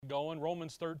going.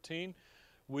 Romans 13.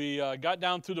 We got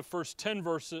down through the first 10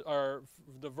 verses, or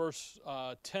the verse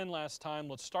 10 last time.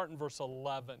 Let's start in verse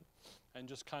 11 and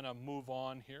just kind of move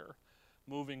on here,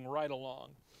 moving right along.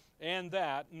 And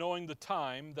that, knowing the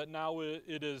time, that now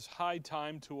it is high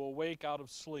time to awake out of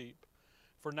sleep.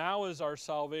 For now is our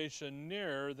salvation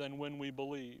nearer than when we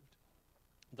believed.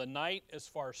 The night is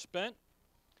far spent,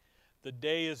 the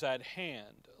day is at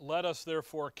hand. Let us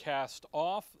therefore cast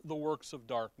off the works of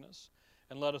darkness,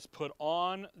 and let us put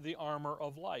on the armor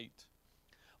of light.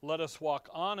 Let us walk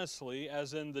honestly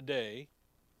as in the day,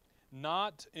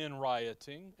 not in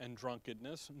rioting and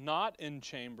drunkenness, not in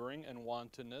chambering and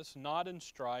wantonness, not in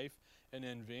strife and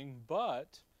envying,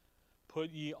 but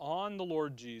put ye on the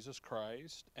Lord Jesus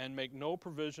Christ, and make no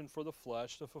provision for the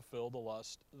flesh to fulfill the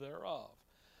lust thereof.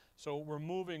 So we're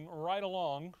moving right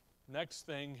along. Next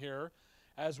thing here,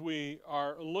 as we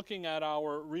are looking at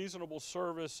our reasonable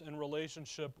service and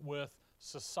relationship with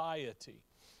society.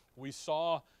 We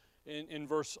saw in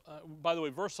verse, by the way,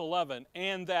 verse 11,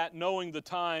 and that knowing the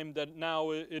time, that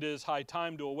now it is high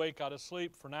time to awake out of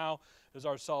sleep, for now is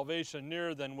our salvation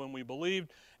nearer than when we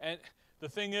believed. And the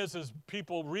thing is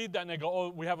people read that and they go, oh,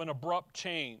 we have an abrupt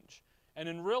change.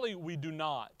 And really we do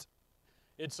not.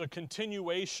 It's a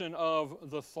continuation of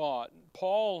the thought.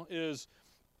 Paul is,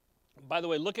 by the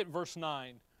way, look at verse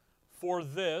 9. For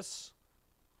this,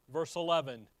 verse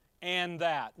 11, and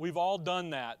that. We've all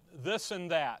done that. This and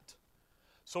that.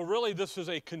 So really this is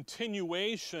a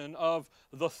continuation of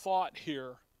the thought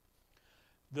here.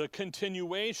 The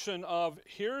continuation of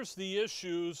here's the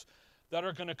issues that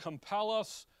are going to compel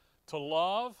us to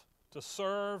love, to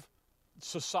serve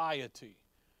society.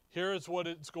 Here is what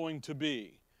it's going to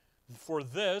be. For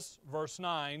this, verse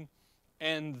 9,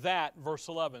 and that, verse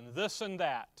 11. This and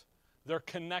that. They're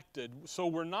connected. So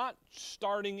we're not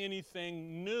starting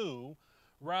anything new.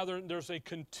 Rather, there's a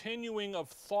continuing of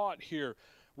thought here.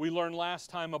 We learned last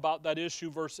time about that issue,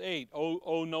 verse 8.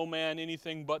 Owe no man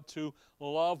anything but to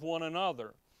love one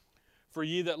another. For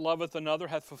ye that loveth another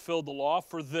hath fulfilled the law.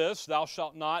 For this, thou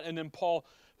shalt not. And then Paul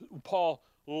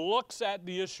looks at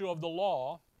the issue of the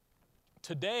law.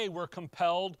 Today, we're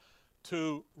compelled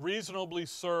to reasonably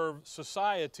serve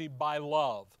society by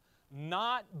love,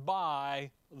 not by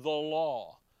the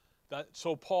law.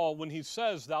 So Paul, when he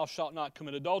says, thou shalt not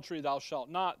commit adultery, thou shalt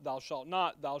not, thou shalt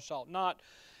not, thou shalt not,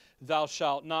 thou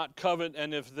shalt not covet,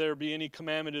 and if there be any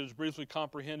commandment, it is briefly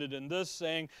comprehended in this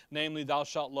saying, namely, thou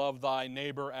shalt love thy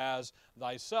neighbor as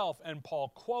thyself. And Paul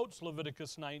quotes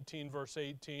Leviticus 19, verse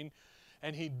 18,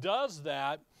 and he does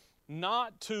that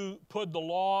not to put the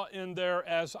law in there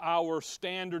as our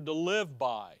standard to live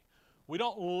by. We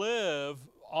don't live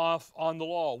off on the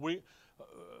law.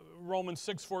 Romans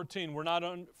 6:14, we're not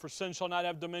for sin shall not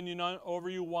have dominion over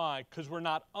you. Why? Because we're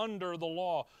not under the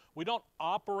law. We don't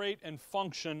operate and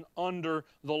function under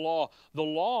the law. The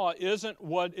law isn't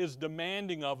what is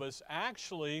demanding of us.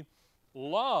 Actually,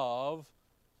 love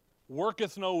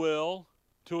worketh no ill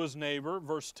to his neighbor,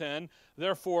 verse 10.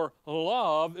 Therefore,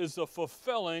 love is the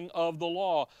fulfilling of the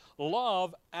law.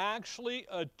 Love actually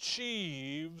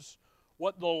achieves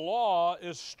what the law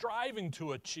is striving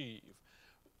to achieve.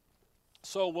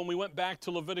 So when we went back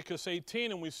to Leviticus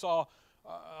 18 and we saw,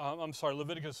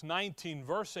 Leviticus 19,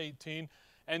 verse 18,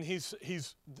 and he's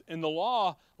in the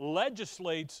law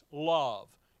legislates love.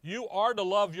 You are to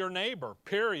love your neighbor,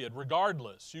 period,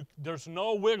 regardless. There's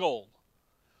no wiggle.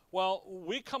 Well,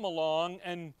 we come along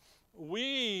and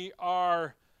we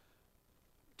are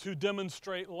to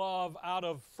demonstrate love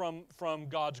from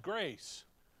God's grace.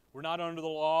 We're not under the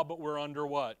law, but we're under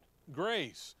what?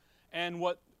 Grace. And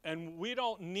we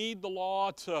don't need the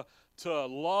law to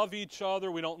love each other.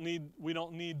 We don't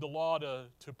need the law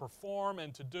to perform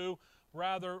and to do.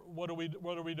 Rather, what are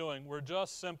we doing? We're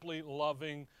just simply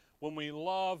loving. When we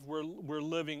love, we're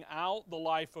living out the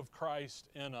life of Christ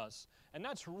in us. And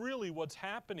that's really what's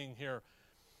happening here.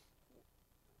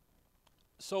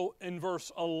 So in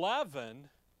verse 11,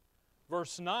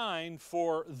 verse 9,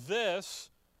 for this,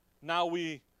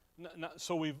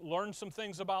 so we've learned some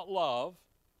things about love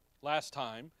last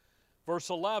time. Verse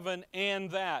 11, and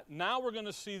that. Now we're going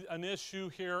to see an issue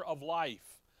here of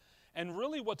life. And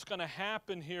really what's going to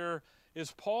happen here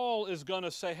is Paul is going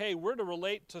to say, hey, we're to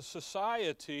relate to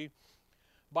society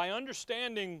by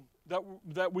understanding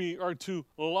that we are to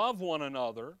love one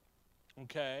another,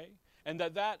 okay? And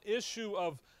that issue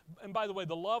of, and by the way,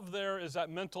 the love there is that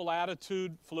mental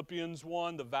attitude, Philippians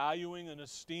 1, the valuing and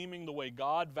esteeming, the way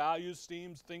God values,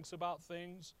 esteems, thinks about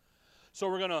things. So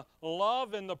we're going to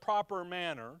love in the proper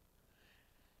manner.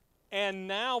 And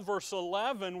now, verse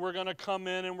 11, we're going to come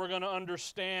in and we're going to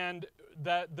understand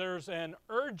that there's an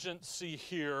urgency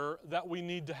here that we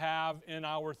need to have in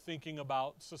our thinking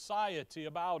about society,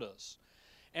 about us.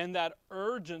 And that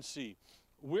urgency,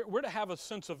 we're to have a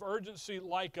sense of urgency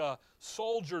like a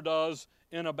soldier does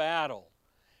in a battle.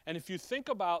 And if you think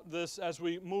about this as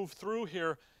we move through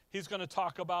here, he's going to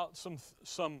talk about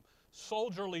some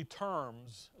soldierly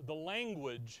terms, the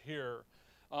language here.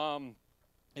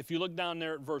 If you look down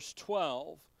there at verse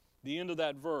 12, the end of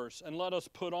that verse, and let us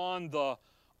put on the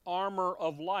armor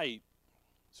of light.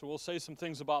 So we'll say some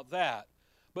things about that.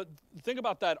 But think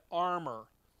about that armor.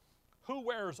 Who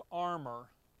wears armor?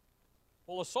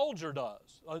 Well, a soldier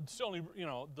does. It's only,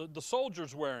 the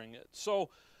soldier's wearing it. So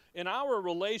in our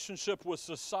relationship with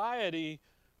society,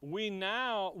 we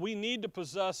need to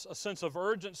possess a sense of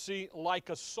urgency like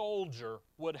a soldier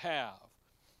would have.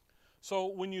 So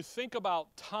when you think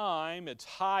about time, it's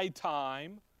high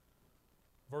time.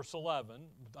 Verse 11,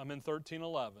 I'm in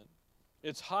 13:11.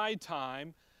 It's high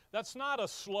time. That's not a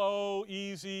slow,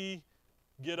 easy,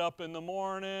 get up in the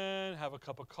morning, have a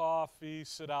cup of coffee,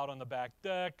 sit out on the back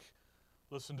deck,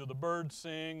 listen to the birds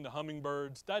sing, the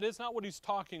hummingbirds. That is not what he's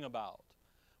talking about.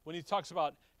 When he talks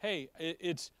about, hey,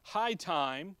 it's high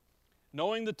time,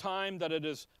 knowing the time that it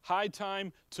is high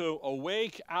time to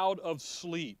awake out of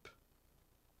sleep.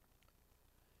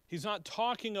 He's not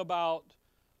talking about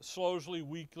slowly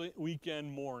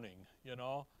weekend morning,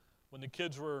 when the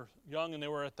kids were young and they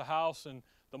were at the house and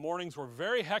the mornings were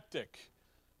very hectic,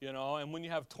 and when you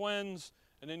have twins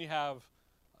and then you have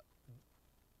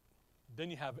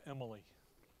Emily.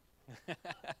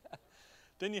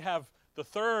 Then you have the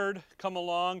third come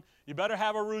along. You better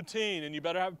have a routine and you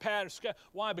better have a pattern.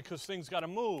 Why? Because things got to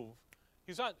move.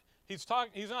 He's not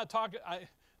talking.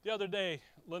 The other day,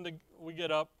 Linda, we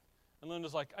get up and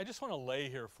Linda's like, I just want to lay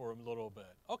here for a little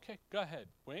bit. Okay, go ahead.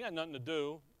 We ain't got nothing to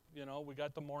do. We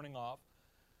got the morning off.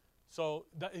 So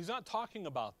he's not talking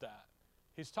about that.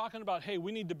 He's talking about, hey,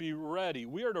 we need to be ready.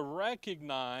 We are to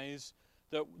recognize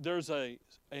that there's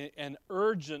an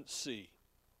urgency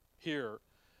here.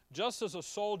 Just as a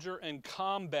soldier in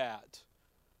combat,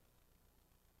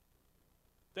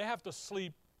 they have to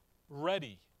sleep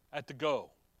ready at the go.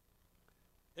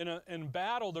 In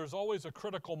battle, there's always a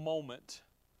critical moment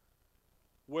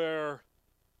where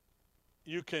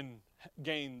you can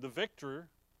gain the victory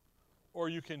or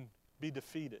you can be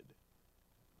defeated.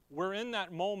 We're in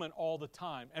that moment all the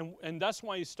time. And that's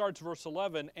why he starts verse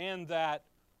 11, and that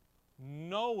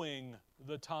knowing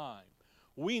the time.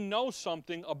 We know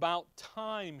something about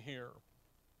time here.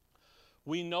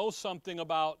 We know something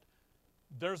about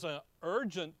there's an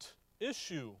urgent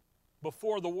issue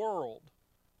before the world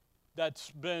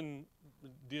that's been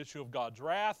the issue of God's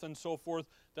wrath and so forth,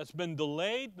 that's been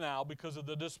delayed now because of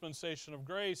the dispensation of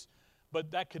grace,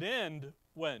 but that could end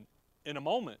when? In a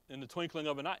moment, in the twinkling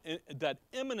of an eye, that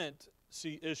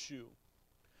imminency issue.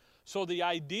 So the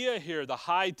idea here,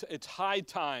 it's high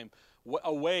time,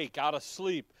 awake, out of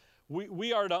sleep.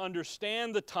 We are to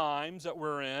understand the times that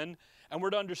we're in, and we're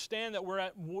to understand that we're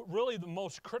at really the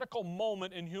most critical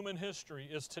moment in human history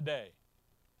is today.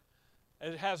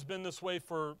 It has been this way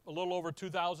for a little over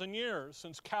 2,000 years,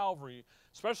 since Calvary,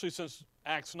 especially since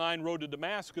Acts 9, road to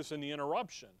Damascus and the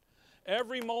interruption.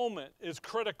 Every moment is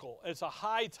critical. It's a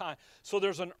high time. So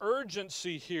there's an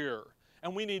urgency here,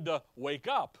 and we need to wake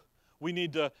up. We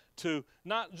need to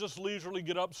not just leisurely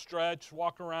get up, stretch,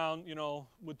 walk around,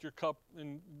 with your cup,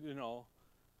 and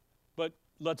but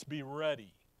let's be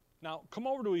ready. Now, come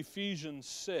over to Ephesians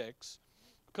 6,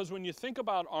 because when you think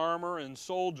about armor and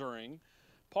soldiering,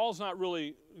 Paul's not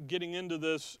really getting into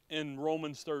this in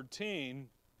Romans 13,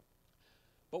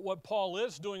 but what Paul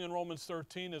is doing in Romans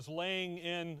 13 is laying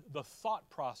in the thought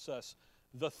process,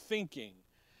 the thinking.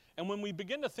 And when we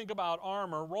begin to think about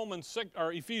armor,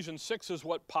 Ephesians 6 is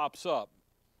what pops up.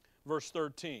 Verse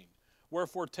 13.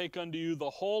 Wherefore take unto you the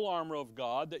whole armor of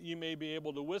God, that ye may be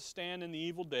able to withstand in the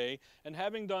evil day, and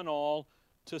having done all,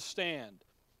 to stand.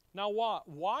 Now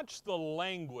watch the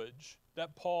language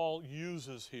that Paul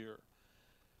uses here.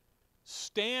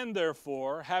 Stand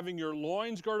therefore, having your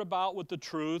loins girt about with the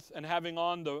truth, and having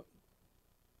on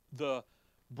the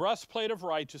breastplate of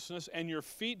righteousness, and your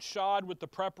feet shod with the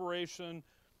preparation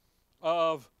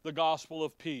of the gospel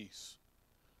of peace.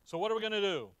 So what are we going to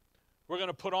do? We're going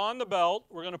to put on the belt,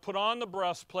 we're going to put on the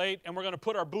breastplate, and we're going to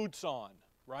put our boots on,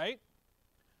 right?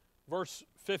 Verse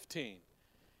 15.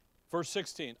 Verse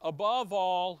 16. Above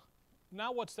all,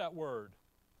 now what's that word?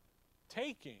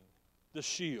 Taking the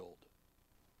shield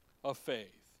of faith,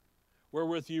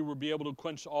 wherewith you will be able to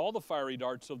quench all the fiery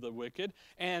darts of the wicked,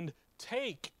 and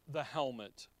take the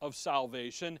helmet of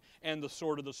salvation and the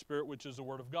sword of the Spirit, which is the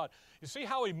Word of God. You see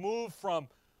how he moved from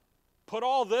put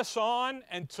all this on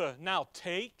and to now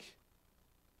take?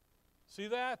 See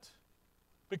that?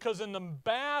 Because in the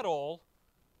battle,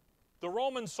 the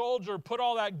Roman soldier put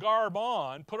all that garb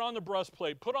on, put on the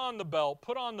breastplate, put on the belt,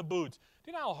 put on the boots.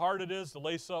 Do you know how hard it is to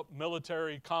lace up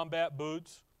military combat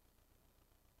boots?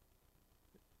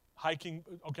 Hiking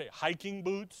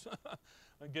boots.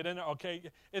 Get in there, okay?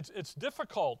 It's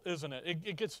difficult, isn't it?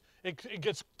 It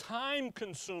gets time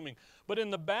consuming. But in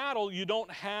the battle, you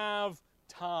don't have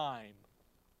time.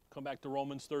 Come back to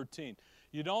Romans 13.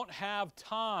 You don't have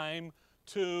time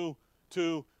to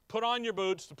put on your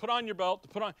boots, to put on your belt, to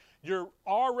put on. You're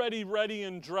already ready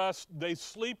and dressed. They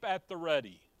sleep at the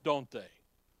ready, don't they?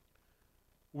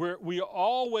 We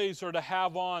always are to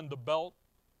have on the belt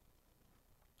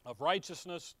of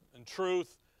righteousness and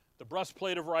truth, the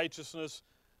breastplate of righteousness,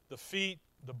 the feet,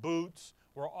 the boots.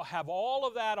 We'll have all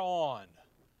of that on.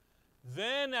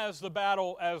 Then as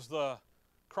the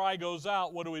cry goes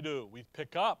out, what do? We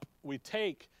pick up, we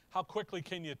take. How quickly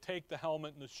can you take the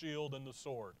helmet and the shield and the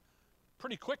sword?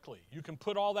 Pretty quickly. You can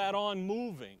put all that on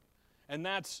moving. And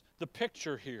that's the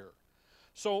picture here.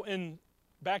 So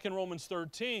back in Romans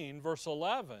 13, verse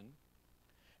 11,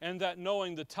 and that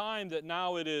knowing the time that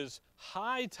now it is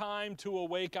high time to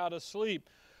awake out of sleep,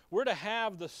 we're to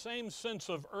have the same sense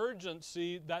of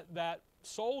urgency that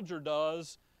soldier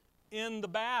does in the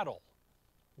battle.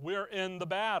 We're in the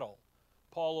battle.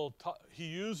 Paul, he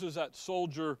uses that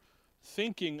soldier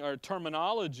thinking or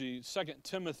terminology, 2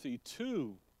 Timothy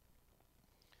 2.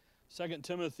 2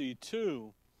 Timothy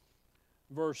 2,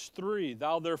 verse 3,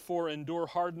 thou therefore endure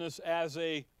hardness as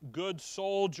a good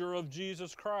soldier of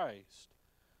Jesus Christ.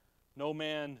 No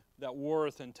man that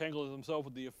warreth entangleth himself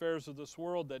with the affairs of this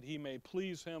world, that he may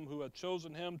please him who hath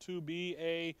chosen him to be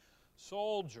a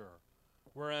soldier.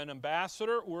 We're an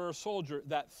ambassador, we're a soldier.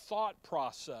 That thought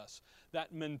process,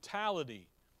 that mentality.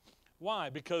 Why?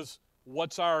 Because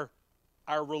what's our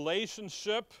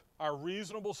relationship, our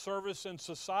reasonable service in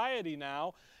society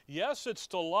now? Yes, it's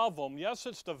to love them. Yes,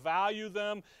 it's to value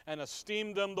them and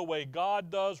esteem them the way God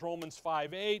does. Romans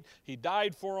 5:8, he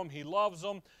died for them, he loves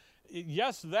them.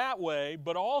 Yes, that way,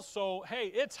 but also, hey,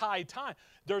 it's high time.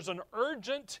 There's an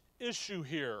urgent issue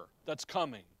here that's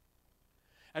coming.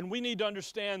 And we need to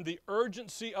understand the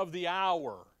urgency of the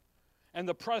hour and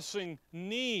the pressing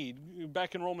need,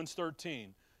 back in Romans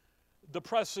 13, the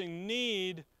pressing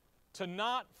need to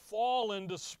not fall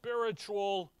into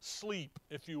spiritual sleep,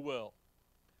 if you will.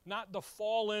 Not to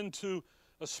fall into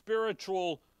a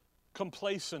spiritual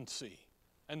complacency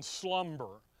and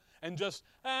slumber and just,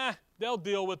 they'll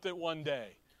deal with it one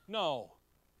day. No,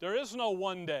 there is no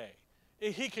one day.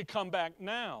 He could come back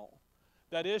now.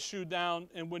 That issue down,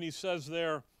 and when he says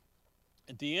there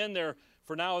at the end there,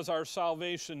 for now is our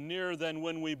salvation nearer than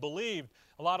when we believed.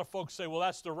 A lot of folks say, well,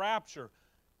 that's the rapture.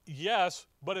 Yes,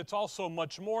 but it's also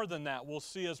much more than that. We'll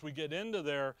see as we get into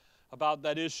there about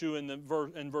that issue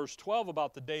in verse 12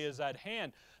 about the day is at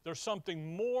hand. There's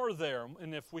something more there,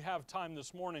 and if we have time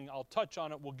this morning, I'll touch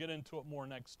on it. We'll get into it more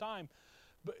next time.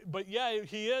 But yeah,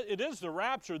 it is the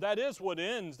rapture. That is what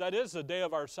ends. That is the day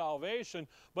of our salvation,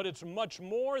 but it's much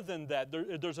more than that.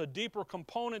 There's a deeper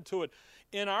component to it.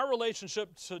 In our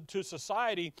relationship to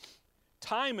society,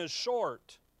 time is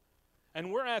short.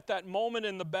 And we're at that moment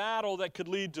in the battle that could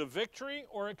lead to victory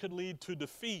or it could lead to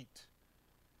defeat.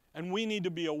 And we need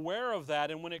to be aware of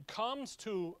that. And when it comes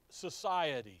to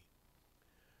society,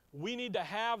 we need to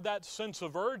have that sense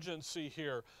of urgency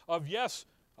here of, yes,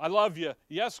 I love you.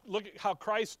 Yes, look at how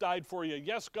Christ died for you.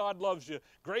 Yes, God loves you.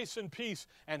 Grace and peace.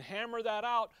 And hammer that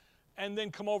out. And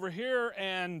then come over here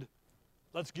and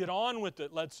let's get on with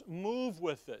it. Let's move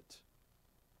with it.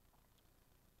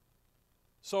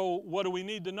 So what do we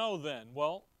need to know then?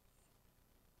 Well,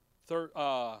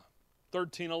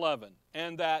 13:11,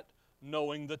 and that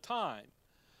knowing the time.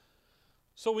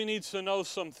 So we need to know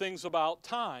some things about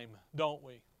time, don't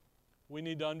we? We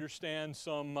need to understand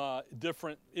some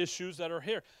different issues that are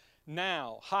here.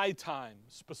 Now, high time,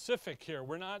 specific here.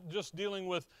 We're not just dealing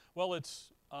with, well,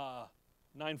 it's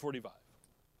 9:45.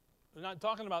 We're not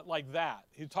talking about like that.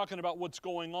 He's talking about what's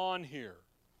going on here.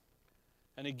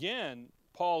 And again,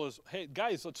 Paul is, hey,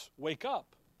 guys, let's wake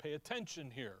up. Pay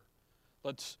attention here.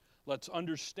 Let's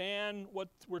understand what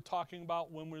we're talking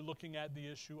about when we're looking at the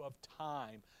issue of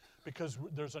time, because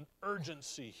there's an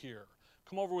urgency here.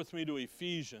 Come over with me to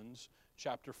Ephesians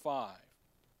chapter 5.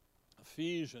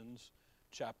 Ephesians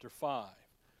chapter 5.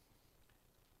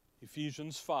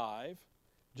 Ephesians 5.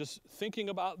 Just thinking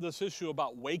about this issue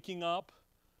about waking up,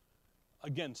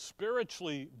 again,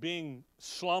 spiritually being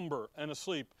slumber and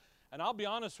asleep. And I'll be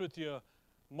honest with you,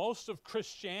 most of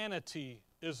Christianity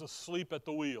is asleep at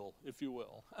the wheel, if you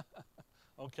will.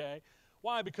 Okay?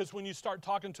 Why? Because when you start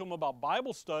talking to them about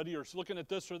Bible study or looking at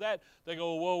this or that, they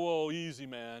go, whoa, whoa, easy,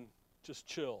 man. Just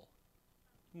chill.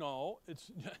 No,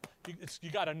 you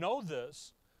got to know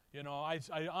this. You know, I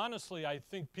honestly, I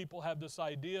think people have this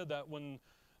idea that when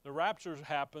the rapture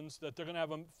happens, that they're going to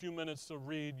have a few minutes to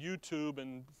read YouTube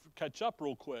and catch up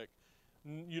real quick.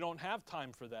 You don't have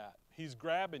time for that. He's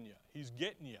grabbing you. He's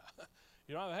getting you.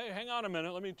 You know, hey, hang on a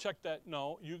minute. Let me check that.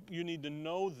 No, you need to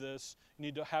know this. You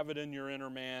need to have it in your inner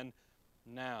man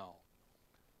now.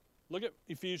 Look at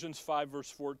Ephesians 5, verse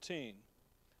 14.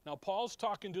 Now, Paul's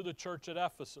talking to the church at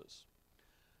Ephesus.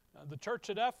 Now, the church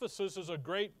at Ephesus is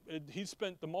he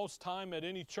spent the most time at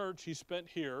any church he spent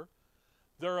here.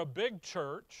 They're a big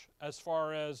church as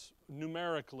far as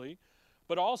numerically,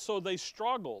 but also they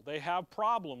struggle. They have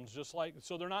problems,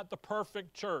 so they're not the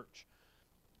perfect church.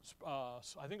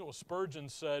 I think it was Spurgeon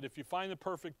said, if you find the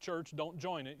perfect church, don't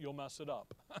join it, you'll mess it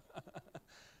up.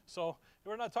 So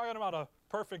we're not talking about a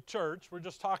perfect church. We're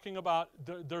just talking about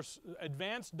there's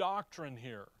advanced doctrine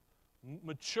here,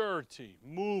 maturity,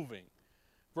 moving.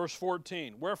 Verse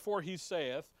 14, wherefore he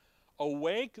saith,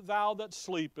 awake thou that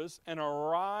sleepest, and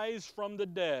arise from the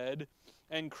dead,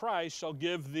 and Christ shall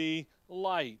give thee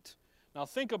light. Now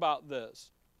think about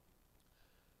this.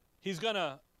 He's going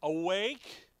to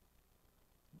awake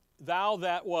thou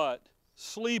that what?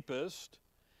 Sleepest,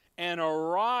 and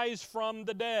arise from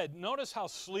the dead. Notice how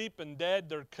sleep and dead,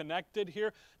 they're connected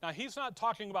here. Now he's not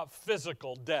talking about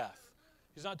physical death.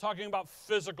 He's not talking about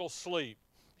physical sleep.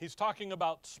 He's talking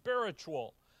about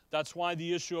spiritual. That's why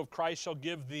the issue of Christ shall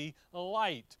give thee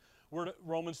light. We're at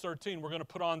Romans 13. We're going to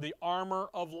put on the armor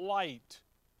of light.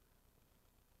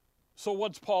 So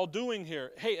what's Paul doing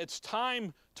here? Hey, it's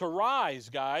time to rise,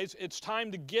 guys. It's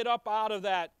time to get up out of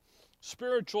that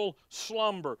spiritual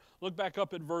slumber. Look back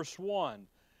up at verse 1.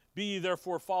 Be ye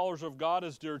therefore followers of God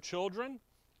as dear children,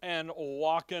 and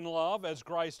walk in love, as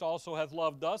Christ also hath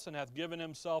loved us, and hath given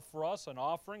himself for us an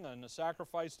offering and a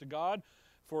sacrifice to God,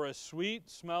 for a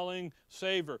sweet-smelling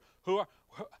savor.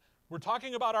 We're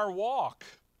talking about our walk.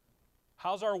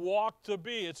 How's our walk to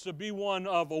be? It's to be one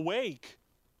of awake.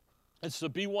 It's to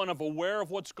be one of aware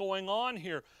of what's going on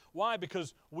here. Why?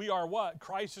 Because we are what?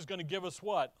 Christ is going to give us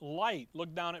what? Light.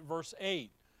 Look down at verse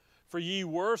 8. For ye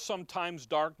were sometimes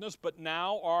darkness, but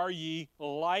now are ye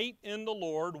light in the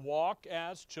Lord. Walk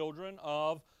as children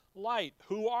of light.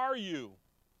 Who are you?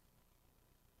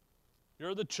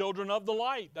 You're the children of the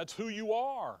light. That's who you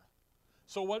are.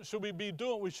 So what should we be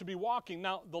doing? We should be walking.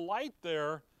 Now, the light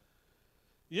there,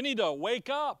 you need to wake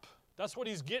up. That's what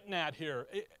he's getting at here.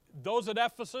 Those at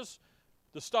Ephesus,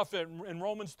 the stuff in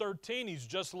Romans 13, he's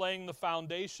just laying the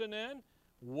foundation in.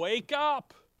 Wake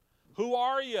up. Who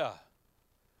are you?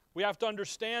 We have to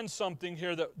understand something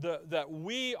here, that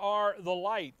we are the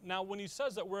light. Now, when he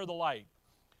says that we're the light,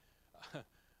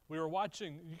 we were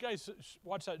watching, you guys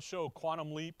watch that show,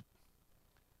 Quantum Leap?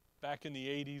 Back in the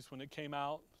 80s when it came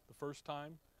out the first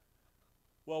time.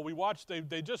 Well, we watched,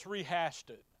 they just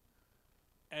rehashed it.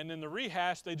 And in the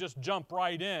rehash, they just jump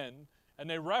right in, and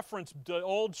they referenced the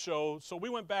old show. So we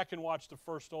went back and watched the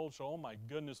first old show. Oh my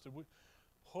goodness,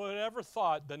 whoever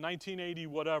thought that 1980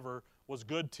 whatever was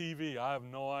good TV? I have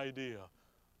no idea.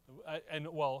 And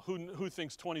well, who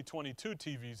thinks 2022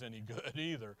 TV is any good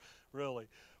either, really?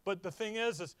 But the thing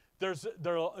is there's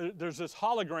this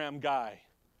hologram guy,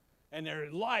 and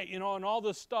they're light, and all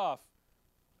this stuff.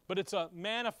 But it's a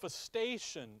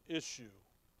manifestation issue.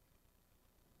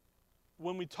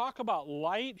 When we talk about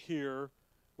light here,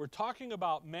 we're talking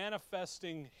about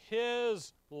manifesting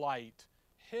His light,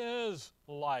 His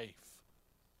life.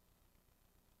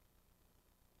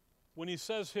 When he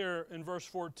says here in verse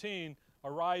 14,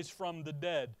 arise from the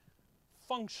dead,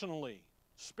 functionally,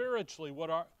 spiritually,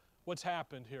 what's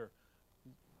happened here?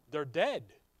 They're dead.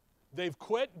 They've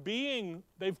quit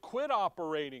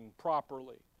operating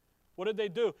properly. What did they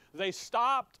do? They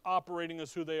stopped operating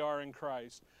as who they are in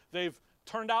Christ. They've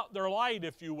turned out their light,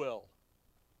 if you will.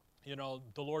 You know,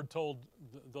 the Lord told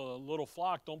the little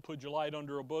flock, don't put your light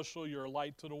under a bushel, you're a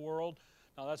light to the world.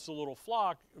 Now that's the little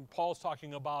flock, and Paul's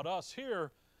talking about us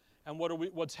here. And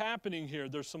what's happening here?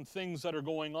 There's some things that are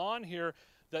going on here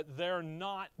that they're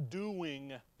not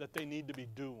doing that they need to be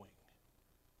doing.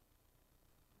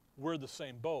 We're the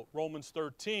same boat. Romans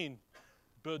 13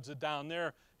 builds it down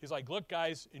there. He's like, look,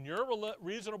 guys, in your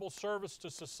reasonable service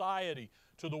to society,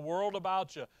 to the world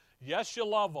about you, yes, you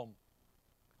love them.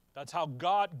 That's how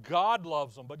God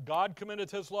loves them. But God commended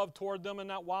His love toward them,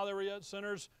 and that while they were yet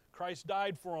sinners, Christ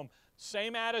died for them.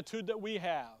 Same attitude that we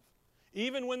have.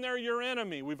 even when they're your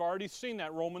enemy. We've already seen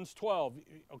that, Romans 12,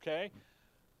 okay?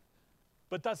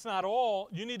 But that's not all.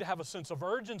 You need to have a sense of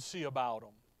urgency about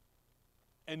them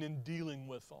and in dealing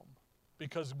with them.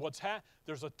 Because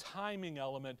there's a timing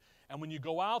element. And when you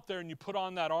go out there and you put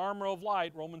on that armor of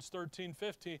light, Romans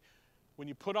 13:15, when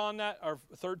you put on that, or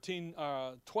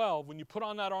 13:12, when you put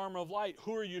on that armor of light,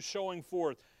 who are you showing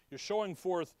forth? You're showing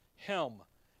forth Him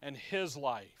and His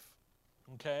life.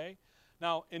 Okay?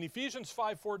 Now, in Ephesians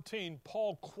 5:14,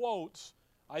 Paul quotes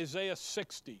Isaiah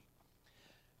 60.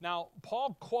 Now,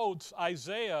 Paul quotes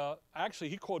Isaiah, actually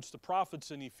he quotes the prophets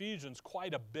in Ephesians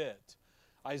quite a bit,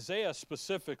 Isaiah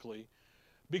specifically,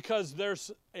 because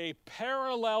there's a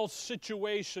parallel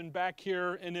situation back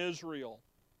here in Israel,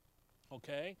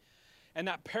 okay? And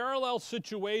that parallel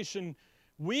situation,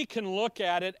 we can look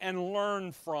at it and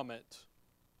learn from it.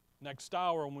 Next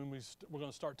hour, when we're going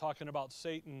to start talking about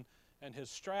Satan and his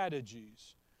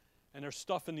strategies. And there's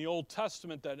stuff in the Old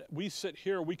Testament that we sit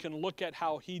here, we can look at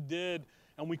how he did,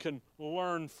 and we can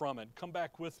learn from it. Come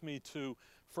back with me to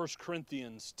 1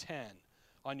 Corinthians 10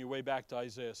 on your way back to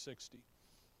Isaiah 60.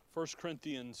 1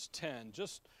 Corinthians 10.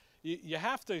 Just, you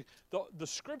have to, the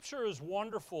Scripture is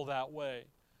wonderful that way.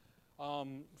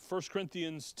 1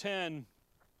 Corinthians 10,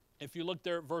 if you look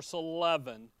there at verse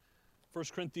 11, 1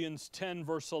 Corinthians 10,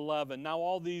 verse 11. Now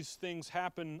all these things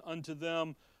happen unto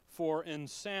them for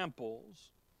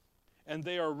ensamples, and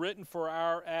they are written for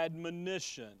our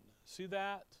admonition. See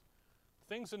that?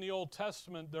 Things in the Old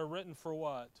Testament, they're written for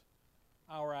what?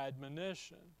 Our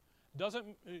admonition.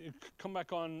 Doesn't come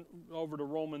back on over to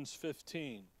Romans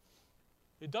 15.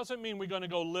 It doesn't mean we're going to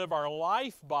go live our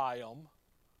life by them,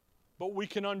 but we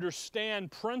can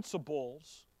understand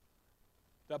principles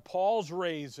that Paul's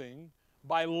raising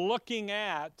by looking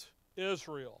at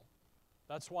Israel.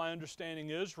 That's why understanding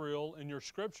Israel in your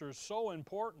Scripture is so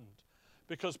important,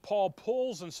 because Paul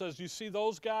pulls and says, you see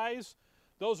those guys?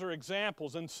 Those are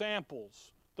examples and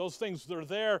samples. Those things, they're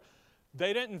there.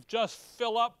 They didn't just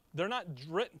fill up. They're not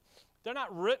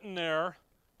written there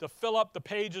to fill up the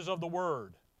pages of the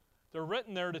Word. They're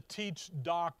written there to teach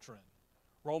doctrine.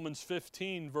 Romans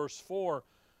 15, verse 4,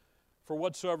 for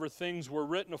whatsoever things were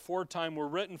written aforetime were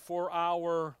written for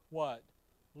our, what?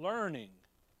 Learning.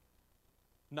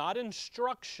 Not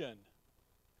instruction.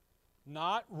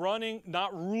 Not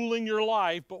ruling your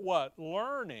life, but what?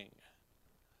 Learning.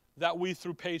 That we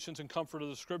through patience and comfort of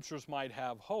the Scriptures might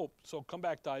have hope. So come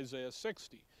back to Isaiah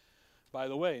 60. By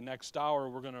the way, next hour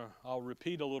I'll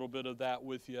repeat a little bit of that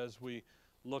with you as we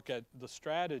look at the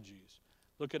strategies.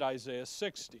 Look at Isaiah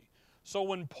 60. So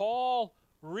when Paul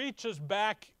reaches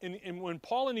back, when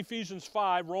Paul in Ephesians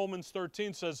 5, Romans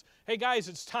 13 says, hey guys,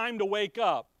 it's time to wake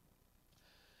up.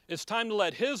 It's time to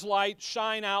let His light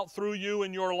shine out through you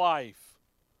in your life.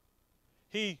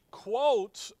 He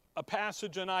quotes a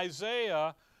passage in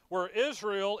Isaiah where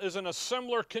Israel is in a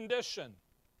similar condition.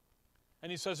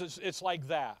 And he says it's like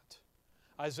that.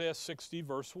 Isaiah 60,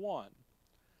 verse 1.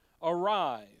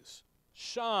 Arise,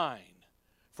 shine,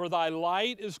 for thy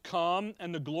light is come,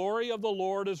 and the glory of the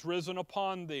Lord is risen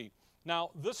upon thee.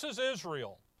 Now, this is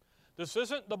Israel. This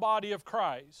isn't the body of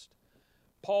Christ.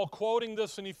 Paul quoting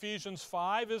this in Ephesians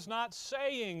 5 is not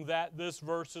saying that this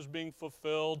verse is being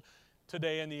fulfilled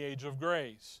today in the age of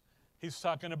grace. He's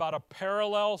talking about a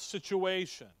parallel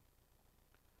situation.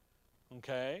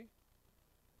 Okay?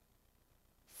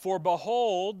 For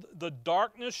behold, the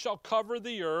darkness shall cover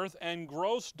the earth, and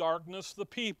gross darkness the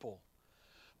people.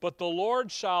 But the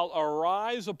Lord shall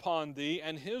arise upon thee,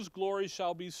 and His glory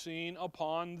shall be seen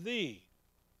upon thee.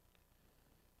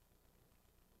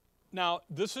 Now,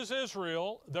 this is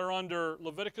Israel. They're under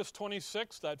Leviticus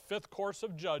 26, that fifth course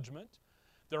of judgment.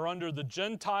 They're under the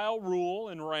Gentile rule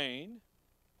and reign.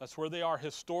 That's where they are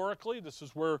historically. This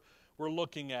is where we're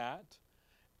looking at.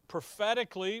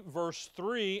 Prophetically, verse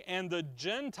 3, and the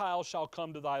Gentiles shall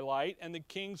come to thy light, and the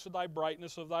kings to thy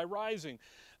brightness of thy rising.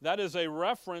 That is a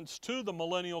reference to the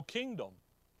millennial kingdom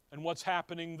and what's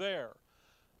happening there.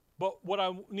 But what I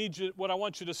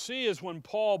want you to see is when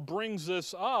Paul brings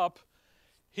this up,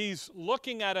 he's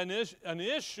looking at an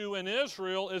issue in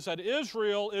Israel, is that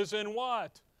Israel is in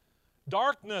what?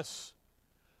 Darkness.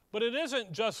 But it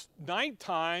isn't just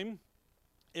nighttime.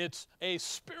 It's a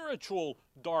spiritual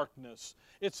darkness.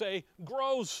 It's a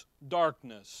gross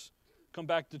darkness. Come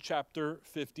back to chapter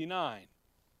 59,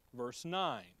 verse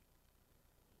 9.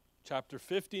 Chapter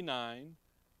 59,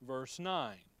 verse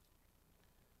 9.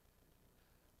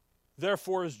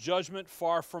 Therefore is judgment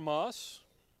far from us,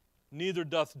 neither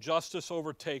doth justice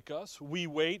overtake us. We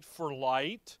wait for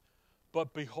light,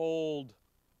 but behold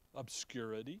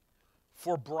obscurity.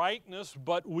 For brightness,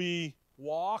 but we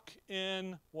walk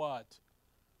in what?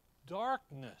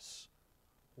 Darkness.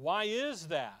 Why is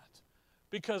that?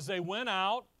 Because they went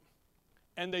out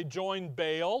and they joined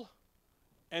Baal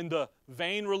and the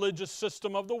vain religious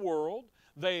system of the world.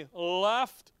 They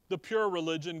left the pure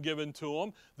religion given to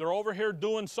them. They're over here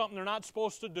doing something they're not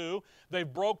supposed to do. They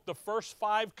broke the first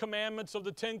 5 commandments of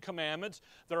the 10 commandments.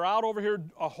 They're out over here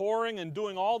whoring and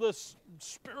doing all this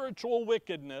spiritual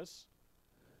wickedness.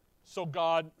 So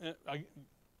God,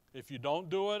 if you don't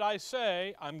do what I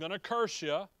say, I'm going to curse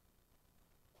you.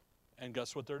 And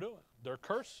guess what they're doing? They're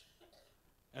cursed.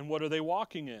 And what are they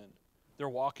walking in? They're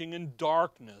walking in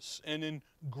darkness and in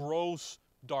gross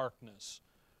darkness.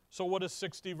 So what does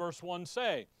 60 verse 1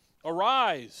 say?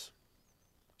 Arise,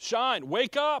 shine,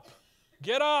 wake up,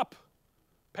 get up,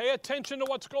 pay attention to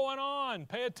what's going on,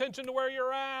 pay attention to where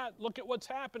you're at, look at what's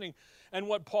happening. And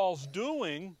what Paul's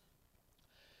doing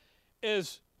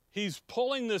is he's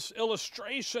pulling this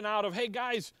illustration out of, hey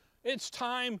guys, it's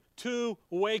time to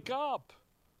wake up.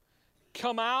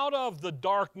 Come out of the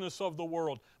darkness of the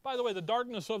world. By the way, the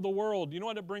darkness of the world, you know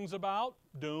what it brings about?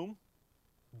 Doom,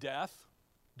 death,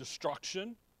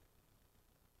 destruction.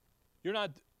 You're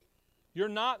not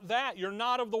that. You're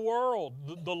not of the world.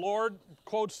 The Lord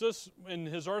quotes this in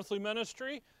his earthly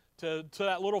ministry to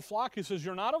that little flock. He says,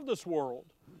 you're not of this world.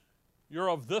 You're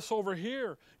of this over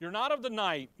here. You're not of the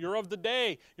night. You're of the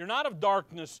day. You're not of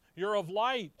darkness. You're of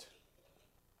light.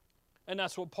 And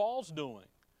that's what Paul's doing.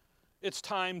 It's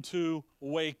time to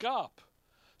wake up.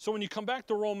 So when you come back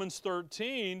to Romans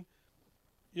 13,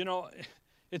 you know,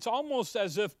 it's almost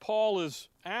as if Paul is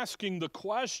asking the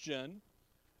question,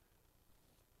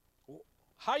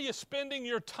 how are you spending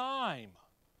your time?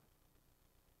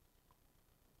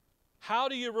 How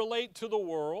do you relate to the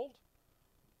world?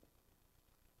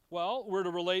 Well, we're to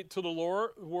relate to the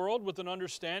world with an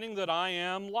understanding that I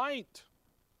am light.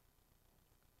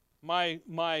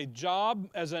 My job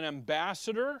as an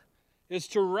ambassador is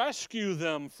to rescue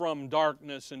them from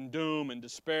darkness and doom and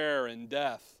despair and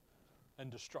death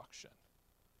and destruction.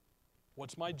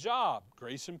 What's my job?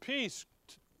 Grace and peace.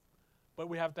 But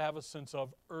we have to have a sense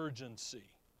of urgency.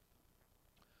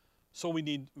 So we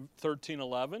need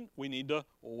 13:11. We need to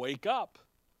wake up.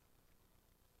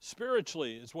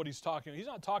 Spiritually is what he's talking. He's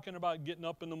not talking about getting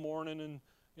up in the morning and,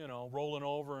 you know, rolling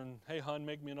over and, hey, hon,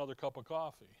 make me another cup of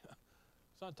coffee.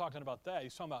 He's not talking about that.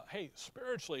 He's talking about, hey,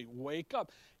 spiritually, wake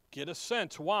up. Get a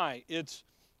sense. Why? It's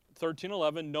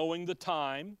 13:11, knowing the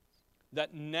time,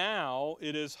 that now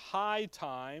it is high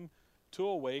time to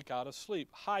awake out of sleep.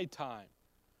 High time.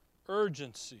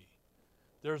 Urgency.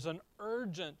 There's an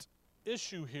urgent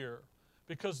issue here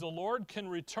because the Lord can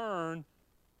return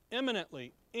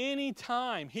imminently. Any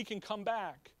time He can come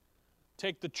back.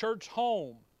 Take the church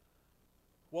home.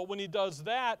 Well, when He does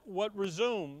that, what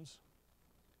resumes?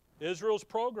 Israel's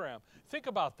program. Think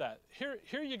about that.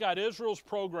 Here you got Israel's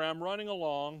program running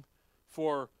along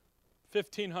for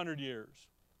 1,500 years,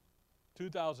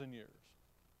 2,000 years.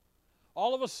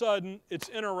 All of a sudden, it's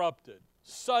interrupted.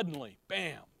 Suddenly,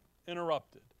 bam,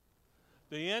 interrupted.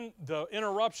 The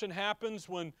interruption happens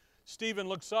when Stephen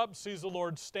looks up, sees the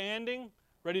Lord standing,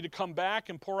 ready to come back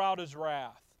and pour out His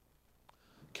wrath.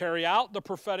 Carry out the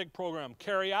prophetic program.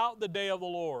 Carry out the day of the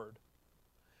Lord.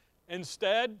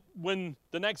 Instead, when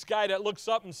the next guy that looks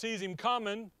up and sees him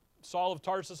coming, Saul of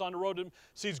Tarsus on the road to him,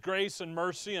 sees grace and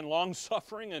mercy and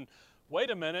long-suffering, and wait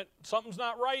a minute, something's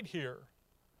not right here.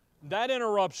 That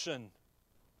interruption,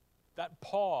 that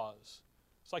pause,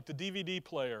 it's like the DVD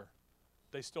player.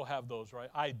 They still have those, right?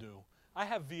 I do. I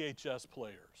have VHS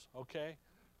players, okay?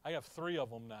 I have 3 of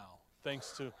them now,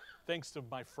 thanks to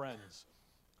my friends.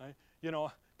 Right? You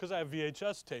know, because I have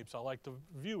VHS tapes I like to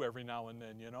view every now and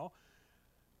then, you know.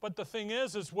 But the thing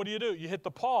is what do? You hit the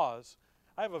pause.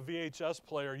 I have a VHS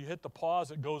player. You hit the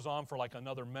pause, it goes on for like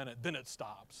another minute, then it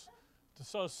stops.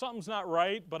 So something's not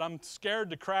right, but I'm scared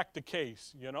to crack the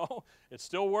case, you know. It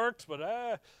still works, but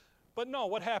no,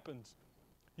 what happens?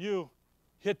 You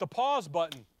hit the pause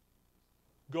button,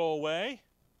 go away,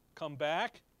 come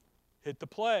back, hit the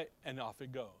play, and off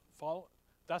it goes. Follow?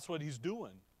 That's what He's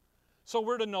doing. So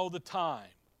we're to know the time.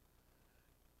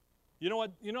 You know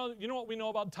what we know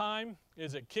about time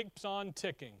is it keeps on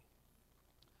ticking.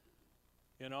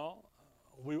 You know,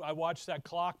 I watch that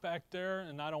clock back there,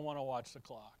 and I don't want to watch the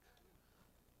clock.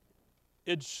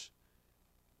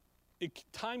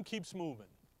 Time keeps moving.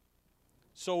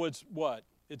 So it's what?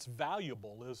 It's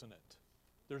valuable, isn't it?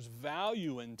 There's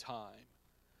value in time.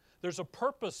 There's a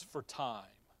purpose for time.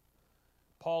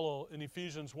 Paul in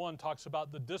Ephesians 1 talks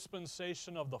about the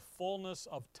dispensation of the fullness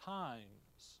of times.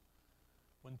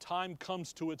 When time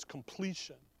comes to its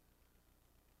completion.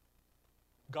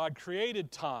 God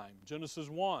created time, Genesis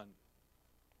 1.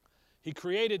 He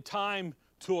created time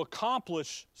to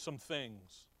accomplish some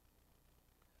things.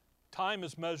 Time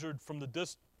is measured from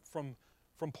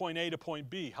from point A to point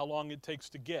B, how long it takes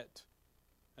to get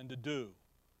and to do.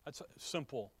 That's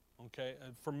simple, okay?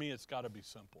 And for me, it's got to be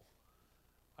simple.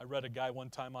 I read a guy one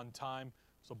time on time.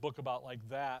 It's a book about like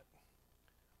that.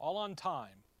 All on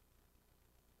time.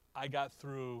 I got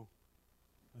through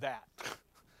that.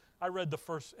 I read the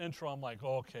first intro. I'm like,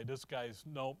 oh, okay, this guy's,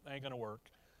 nope, ain't going to work.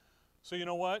 So you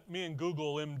know what? Me and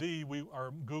Google MD,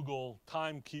 our Google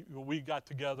we got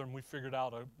together and we figured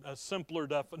out a simpler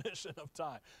definition of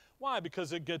time. Why?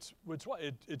 Because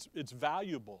it's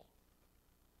valuable.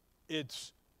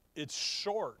 It's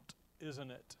short,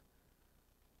 isn't it?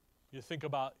 You think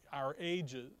about our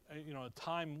ages, a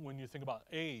time when you think about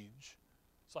age,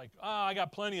 it's like, I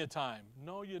got plenty of time.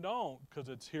 No, you don't, because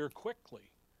it's here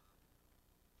quickly.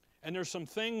 And there's some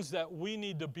things that we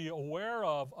need to be aware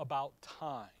of about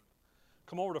time.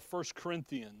 Come over to 1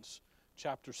 Corinthians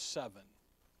chapter 7.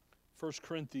 1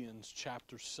 Corinthians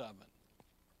chapter 7.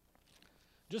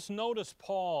 Just notice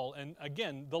Paul, and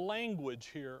again, the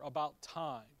language here about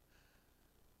time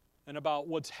and about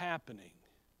what's happening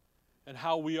and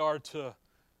how we are to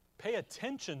pay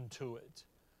attention to it.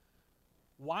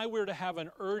 Why we're to have an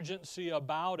urgency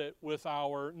about it with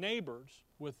our neighbors,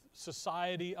 with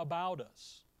society about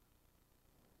us.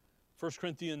 1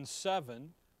 Corinthians 7,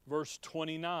 verse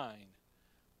 29.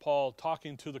 Paul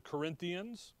talking to the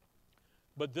Corinthians.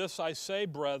 But this I say,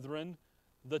 brethren,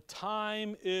 the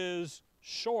time is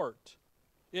short.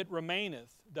 It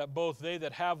remaineth, that both they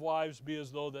that have wives be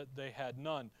as though that they had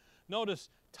none. Notice,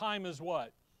 time is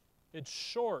what? It's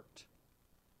short.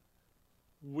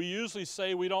 We usually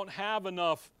say we don't have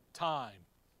enough time.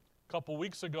 A couple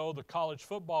weeks ago, the college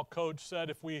football coach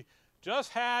said if we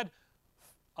just had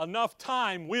enough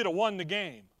time, we'd have won the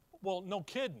game. Well, no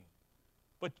kidding.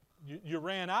 But you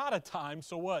ran out of time,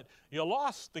 so what? You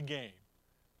lost the game.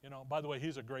 By the way,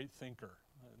 he's a great thinker.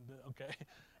 Okay?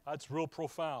 That's real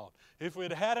profound. If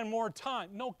we'd had more time,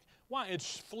 no, why?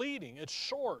 It's fleeting. It's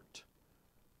short.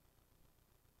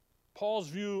 Paul's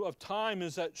view of time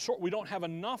is that short. We don't have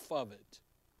enough of it.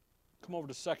 Come over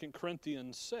to 2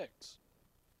 Corinthians 6.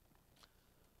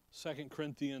 2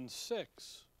 Corinthians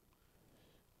 6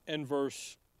 and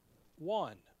verse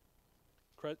 1.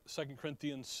 2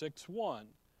 Corinthians 6, 1.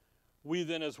 We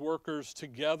then as workers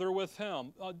together with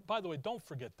him. By the way, don't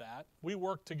forget that. We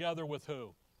work together with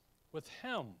who? With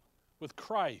him, with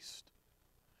Christ.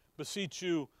 Beseech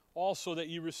you also that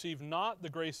ye receive not the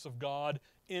grace of God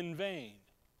in vain.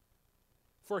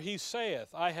 For he saith,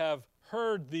 I have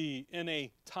heard thee in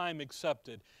a time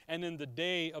accepted, and in the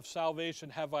day of salvation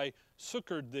have I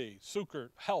succored thee.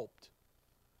 Succored, helped.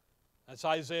 That's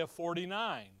Isaiah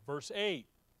 49, verse 8,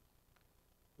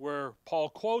 where Paul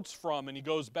quotes from, and he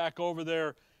goes back over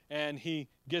there and he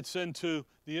gets into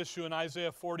the issue in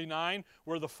Isaiah 49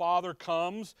 where the Father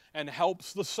comes and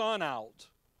helps the Son out.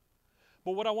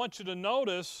 But what I want you to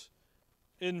notice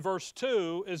in verse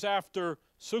 2 is after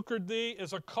succored thee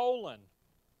is a colon.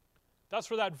 That's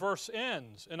where that verse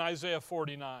ends in Isaiah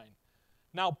 49.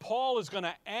 Now Paul is going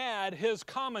to add his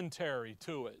commentary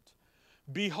to it.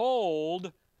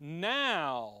 Behold,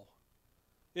 now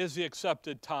is the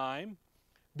accepted time.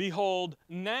 Behold,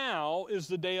 now is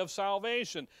the day of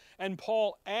salvation. And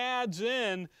Paul adds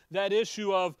in that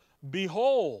issue of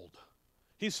behold.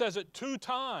 He says it 2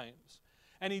 times.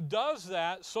 And he does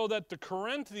that so that the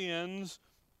Corinthians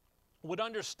would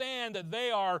understand that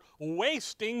they are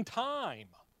wasting time.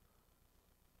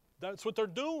 That's what they're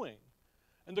doing.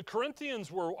 And the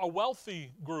Corinthians were a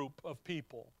wealthy group of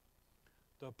people.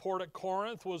 The port at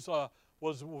Corinth was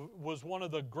one of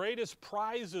the greatest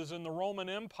prizes in the Roman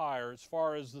Empire as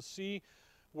far as the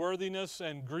seaworthiness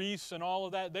and Greece and all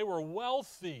of that. They were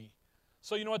wealthy.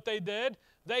 So you know what they did?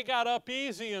 They got up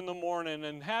easy in the morning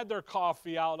and had their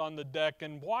coffee out on the deck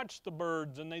and watched the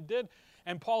birds, and they did.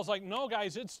 And Paul's like, no,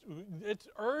 guys, it's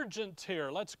urgent here.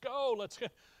 Let's go. Let's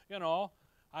go.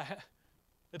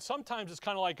 Sometimes it's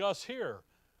kind of like us here.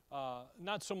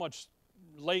 Not so much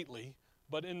lately,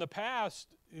 but in the past,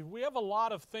 we have a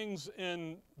lot of things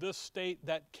in this state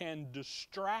that can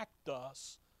distract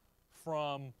us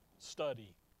from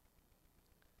study.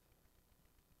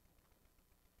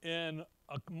 In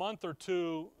a month or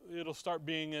two, it'll start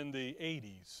being in the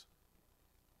 80s.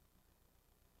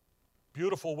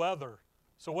 Beautiful weather.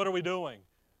 So what are we doing?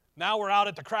 Now we're out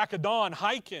at the crack of dawn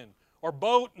hiking or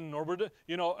boating, or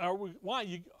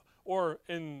or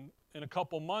in a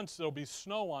couple months there'll be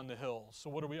snow on the hills. So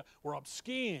what are we? We're up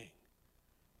skiing.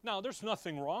 Now there's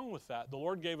nothing wrong with that. The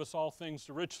Lord gave us all things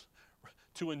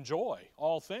to enjoy,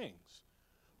 all things.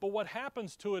 But what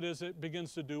happens to it is it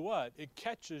begins to do what? It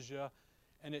catches you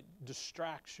and it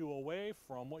distracts you away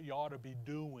from what you ought to be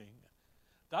doing.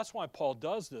 That's why Paul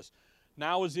does this.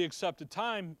 Now is the accepted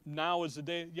time. Now is the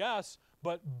day. Yes,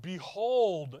 but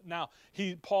behold. Now,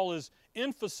 Paul is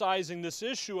emphasizing this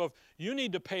issue of you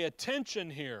need to pay attention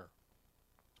here.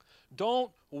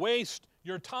 Don't waste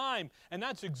your time. And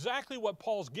that's exactly what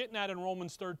Paul's getting at in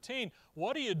Romans 13.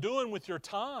 What are you doing with your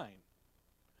time?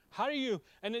 How do you,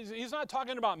 and he's not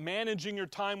talking about managing your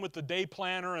time with the day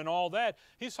planner and all that.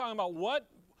 He's talking about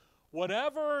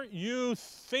whatever you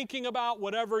thinking about,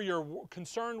 whatever you're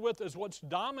concerned with is what's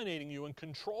dominating you and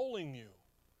controlling you.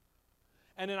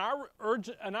 And in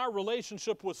our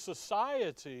relationship with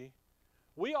society,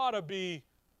 that ought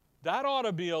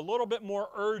to be a little bit more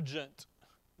urgent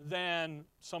than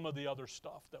some of the other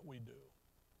stuff that we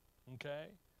do. Okay?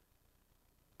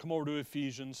 Come over to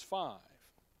Ephesians 5.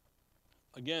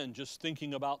 Again, just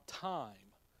thinking about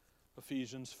time.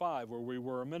 Ephesians 5, where we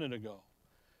were a minute ago.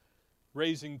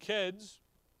 Raising kids,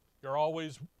 you're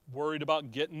always worried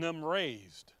about getting them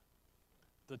raised.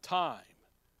 The time.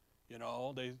 You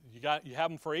know, you have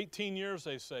them for 18 years,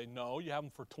 they say. No, you have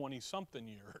them for 20-something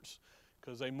years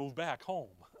because they move back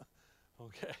home.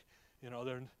 Okay? You know,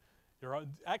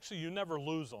 actually, you never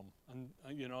lose them. And,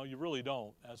 you know, you really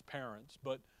don't as parents.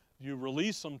 But you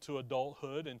release them to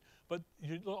adulthood. But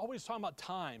you're always talking about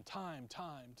time.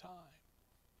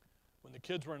 When the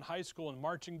kids were in high school and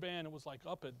marching band, it was like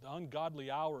up at the ungodly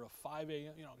hour of 5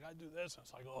 a.m. You know, got to do this. And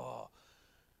it's like, oh.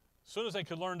 As soon as they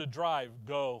could learn to drive,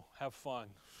 go, have fun.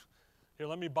 Here,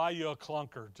 let me buy you a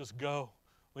clunker. Just go.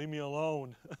 Leave me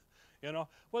alone. You know?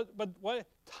 But what?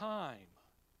 Time.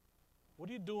 What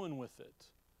are you doing with it?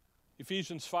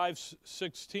 Ephesians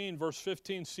 5:16, verse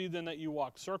 15, see then that you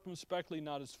walk circumspectly,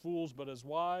 not as fools, but as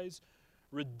wise,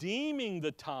 redeeming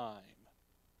the time,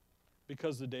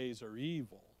 because the days are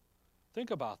evil. Think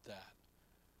about that.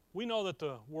 We know that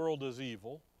the world is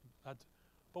evil, but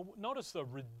notice the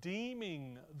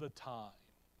redeeming the time.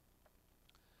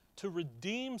 To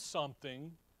redeem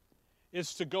something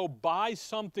is to go buy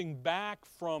something back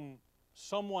from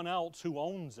someone else who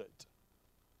owns it.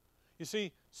 You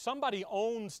see, somebody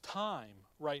owns time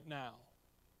right now,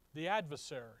 the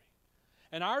adversary.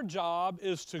 And our job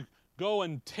is to go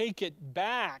and take it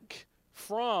back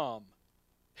from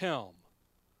him.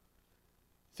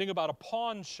 Think about a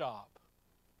pawn shop.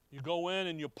 You go in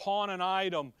and you pawn an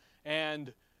item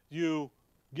and you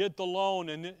get the loan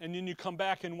and then you come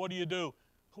back and what do?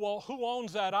 Well, who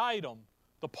owns that item?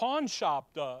 The pawn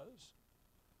shop does.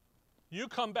 You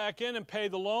come back in and pay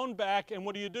the loan back, and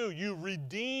what do? You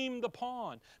redeem the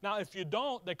pawn. Now, if you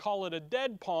don't, they call it a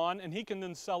dead pawn, and he can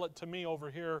then sell it to me over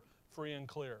here free and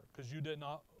clear because you did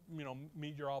not,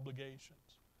 meet your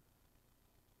obligations.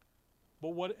 But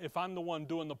what if I'm the one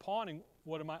doing the pawning?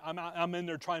 What am I? I'm in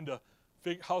there trying to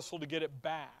hustle to get it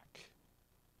back.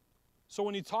 So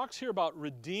when he talks here about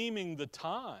redeeming the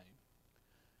time,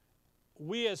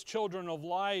 we as children of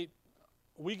light,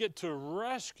 we get to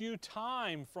rescue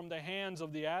time from the hands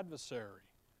of the adversary.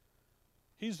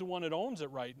 He's the one that owns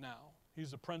it right now.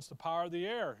 He's the prince, the power of the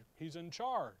air. He's in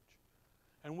charge.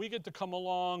 And we get to come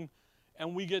along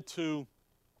and we get to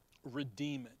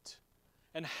redeem it.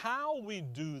 And how we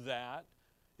do that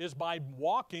is by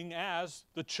walking as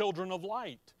the children of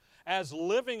light, as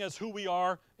living as who we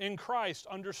are in Christ,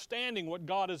 understanding what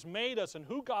God has made us and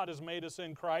who God has made us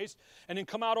in Christ, and then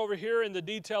come out over here in the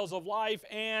details of life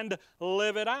and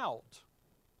live it out.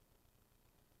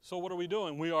 So what are we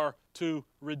doing? We are to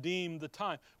redeem the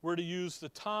time. We're to use the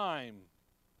time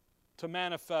to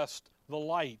manifest the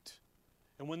light.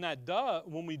 And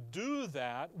when we do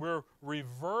that, we're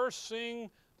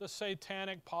reversing the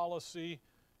satanic policy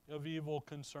of evil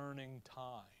concerning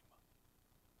time.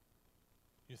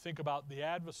 You think about the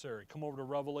adversary. Come over to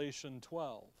Revelation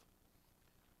 12.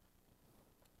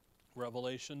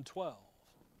 Revelation 12.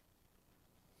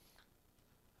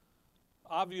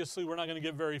 Obviously, we're not going to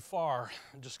get very far.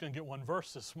 I'm just going to get one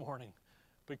verse this morning.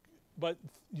 But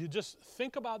you just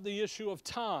think about the issue of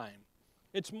time.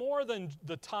 It's more than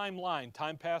the timeline.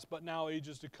 Time past, but now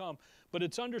ages to come. But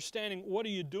it's understanding what are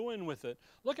you doing with it.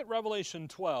 Look at Revelation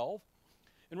 12.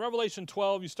 In Revelation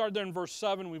 12, you start there in verse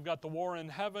 7, we've got the war in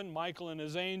heaven, Michael and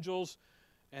his angels,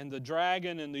 and the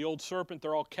dragon and the old serpent,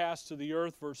 they're all cast to the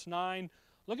earth. Verse 9,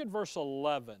 look at verse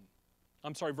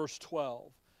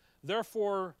 12.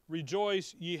 Therefore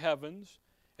rejoice, ye heavens,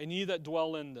 and ye that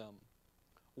dwell in them.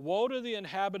 Woe to the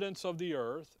inhabitants of the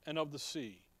earth and of the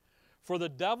sea, for the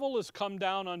devil is come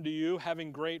down unto you,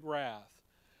 having great wrath,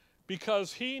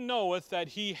 because he knoweth that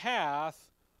he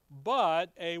hath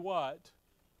but a what?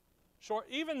 Sure,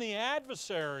 even the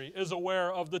adversary is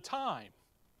aware of the time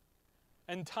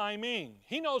and timing.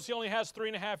 He knows he only has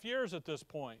 3.5 years at this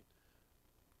point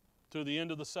to the end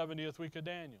of the 70th week of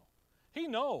Daniel. He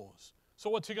knows. So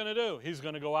what's he going to do? He's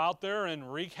going to go out there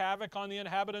and wreak havoc on the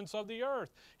inhabitants of the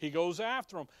earth. He goes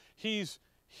after them.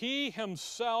 He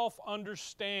himself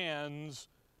understands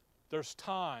there's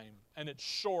time and it's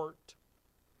short.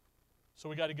 So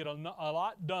we got to get a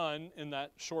lot done in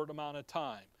that short amount of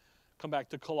time. Come back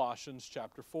to Colossians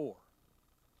chapter 4.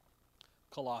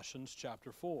 Colossians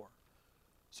chapter 4.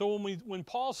 So when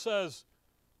Paul says,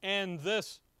 and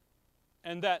this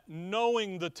and that,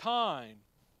 knowing the time,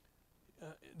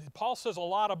 Paul says a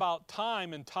lot about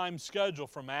time and time schedule,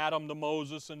 from Adam to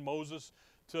Moses and Moses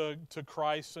to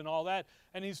Christ and all that.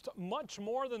 And he's much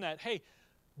more than that. Hey,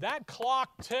 that clock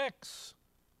ticks.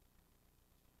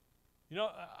 You know,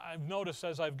 I've noticed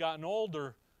as I've gotten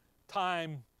older,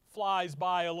 time flies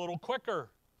by a little quicker.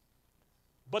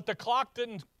 But the clock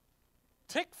didn't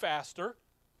tick faster.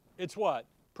 It's what?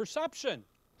 Perception,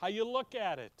 how you look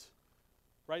at it.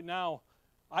 Right now,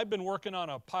 I've been working on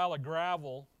a pile of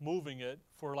gravel, moving it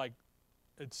for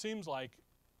it seems like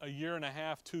a year and a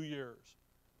half, 2 years.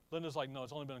 Linda's like, no,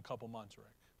 it's only been a couple months, Rick.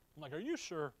 I'm like, are you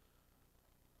sure?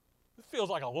 It feels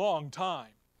like a long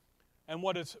time. And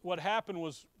what happened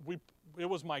was it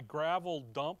was my gravel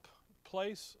dump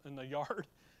place in the yard,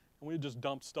 and we just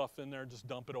dump stuff in there, just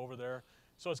dump it over there.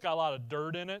 So it's got a lot of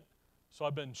dirt in it. So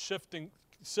I've been sifting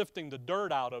the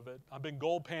dirt out of it. I've been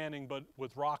gold panning, but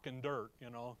with rock and dirt, you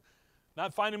know.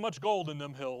 Not finding much gold in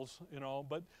them hills, you know,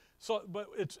 but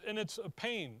it's a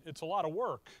pain. It's a lot of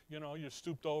work, you know. You're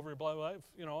stooped over, blah, blah,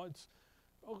 you know. It's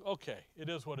okay. It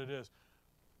is what it is.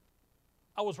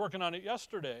 I was working on it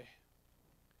yesterday.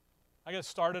 I got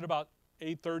started about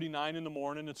 8:39 in the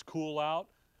morning. It's cool out,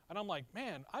 and I'm like,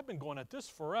 man, I've been going at this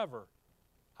forever,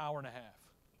 hour and a half.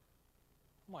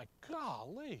 I'm like,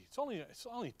 golly, it's only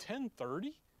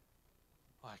 10:30.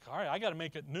 Like, all right, I got to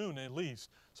make it noon at least.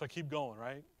 So I keep going,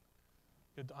 right?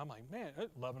 I'm like, man,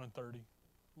 11:30. I'm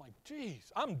like,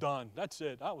 geez, I'm done. That's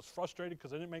it. I was frustrated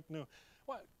because I didn't make noon.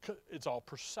 What? It's all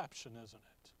perception, isn't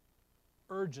it?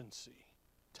 Urgency,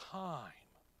 time.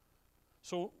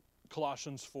 So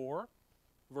Colossians 4,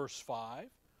 verse 5,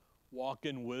 walk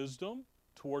in wisdom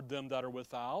toward them that are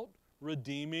without,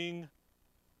 redeeming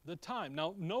the time.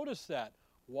 Now, notice that.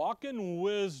 Walk in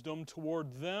wisdom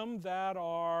toward them that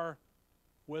are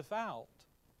without.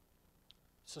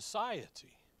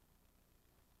 Society.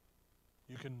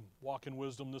 You can walk in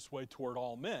wisdom this way toward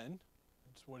all men.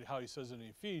 That's how he says it in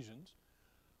Ephesians.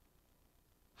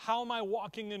 How am I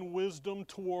walking in wisdom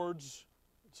towards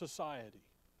society?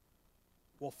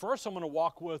 Well, first I'm going to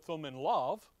walk with them in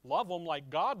love. Love them like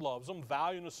God loves them.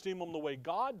 Value and esteem them the way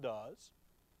God does.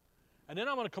 And then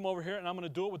I'm going to come over here and I'm going to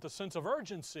do it with a sense of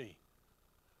urgency.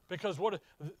 Because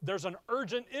there's an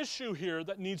urgent issue here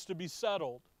that needs to be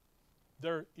settled.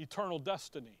 Their eternal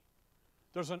destiny.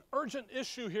 There's an urgent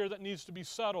issue here that needs to be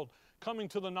settled, coming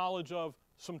to the knowledge of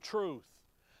some truth.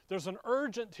 There's an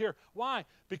urgent here. Why?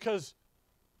 Because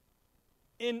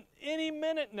in any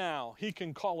minute now, he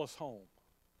can call us home.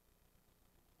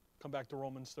 Come back to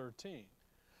Romans 13.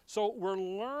 So we're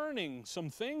learning some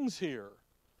things here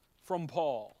from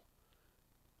Paul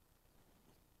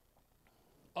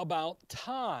about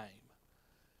time.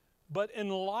 But in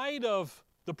light of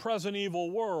the present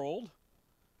evil world,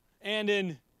 and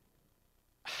in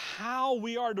how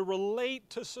we are to relate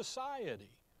to society,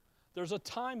 there's a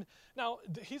time. Now,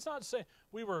 he's not saying,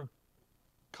 we were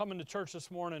coming to church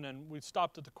this morning and we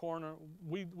stopped at the corner.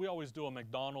 We always do a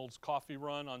McDonald's coffee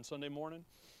run on Sunday morning.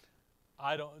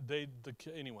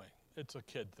 Anyway, it's a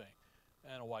kid thing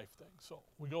and a wife thing. So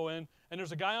we go in and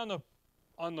there's a guy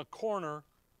on the corner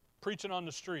preaching on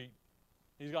the street.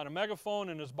 He's got a megaphone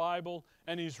and his Bible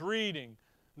and he's reading.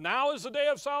 Now is the day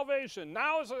of salvation.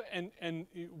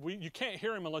 You can't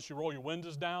hear him unless you roll your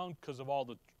windows down because of all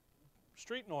the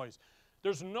street noise.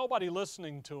 There's nobody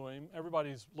listening to him.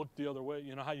 Everybody's looked the other way.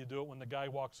 You know how you do it when the guy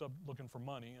walks up looking for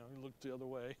money. You know, he looked the other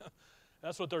way.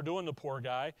 That's what they're doing, the poor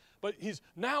guy. But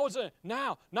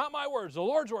now, not my words, the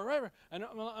Lord's word. Right? And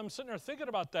I'm sitting there thinking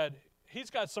about that. He's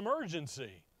got some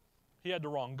urgency. He had the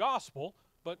wrong gospel,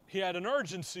 but he had an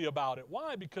urgency about it.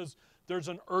 Why? Because there's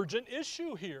an urgent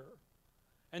issue here.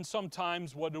 And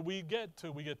sometimes, what do we get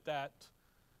to? We get that,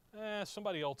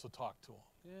 somebody else will talk to him.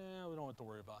 Yeah, we don't have to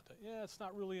worry about that. Yeah, it's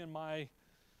not really in my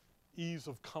ease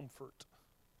of comfort.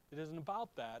 It isn't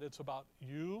about that. It's about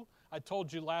you. I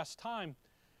told you last time,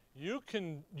 you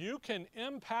can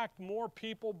impact more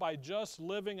people by just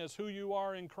living as who you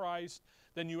are in Christ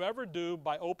than you ever do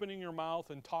by opening your mouth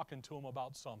and talking to them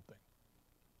about something.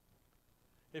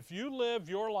 If you live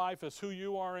your life as who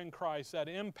you are in Christ, that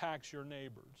impacts your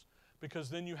neighbors. Because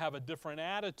then you have a different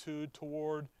attitude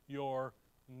toward your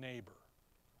neighbor,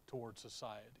 toward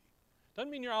society.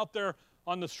 Doesn't mean you're out there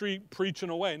on the street preaching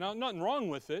away. Now, nothing wrong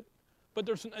with it, but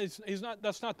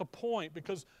that's not the point.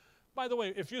 Because, by the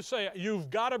way, if you say, you've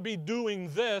got to be doing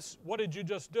this, what did you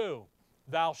just do?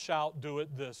 Thou shalt do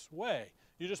it this way.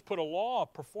 You just put a law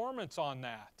of performance on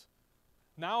that.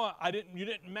 Now you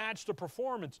didn't match the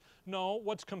performance. No,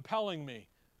 what's compelling me?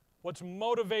 What's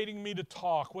motivating me to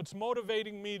talk? What's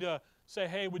motivating me to say,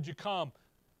 hey, would you come?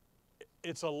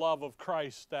 It's a love of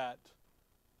Christ that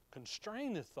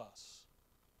constraineth us.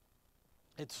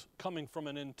 It's coming from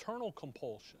an internal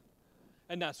compulsion.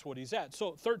 And that's what he's at.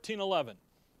 So 13:11.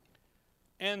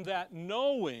 And that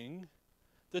knowing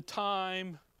the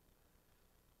time,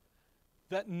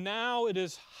 that now it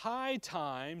is high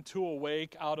time to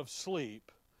awake out of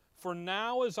sleep. For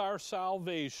now is our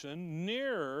salvation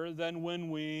nearer than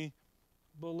when we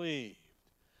believed.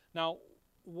 Now,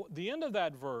 the end of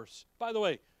that verse, by the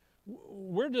way,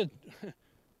 we're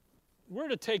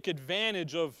to take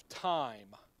advantage of time.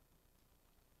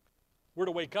 We're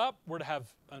to wake up. We're to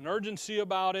have an urgency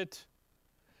about it.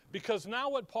 Because now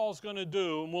what Paul's going to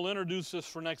do, and we'll introduce this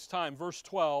for next time, verse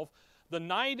 12, the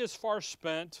night is far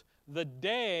spent, the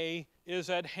day is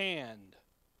at hand.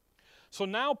 So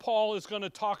now Paul is going to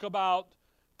talk about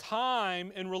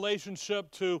time in relationship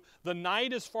to the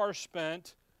night is far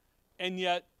spent, and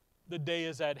yet the day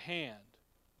is at hand.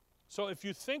 So if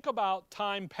you think about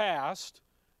time past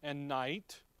and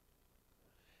night,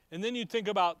 and then you think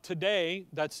about today,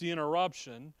 that's the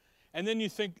interruption, and then you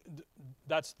think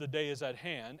that's the day is at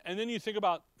hand, and then you think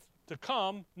about to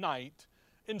come, night.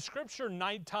 In Scripture,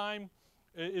 nighttime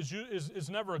is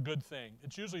never a good thing.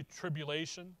 It's usually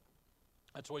tribulation.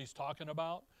 That's what he's talking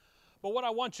about. But what I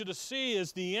want you to see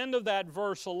is the end of that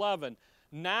verse 11.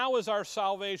 Now is our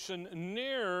salvation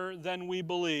nearer than we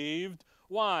believed.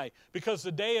 Why? Because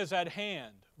the day is at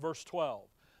hand, verse 12.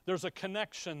 There's a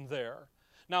connection there.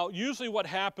 Now, usually what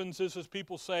happens is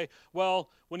people say, well,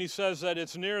 when he says that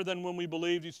it's nearer than when we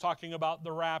believed, he's talking about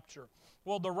the rapture.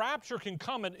 Well, the rapture can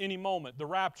come at any moment. The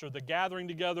rapture, the gathering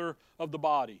together of the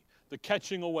body, the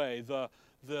catching away, the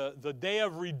day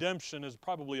of redemption is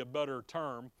probably a better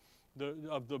term,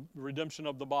 of the redemption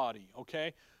of the body,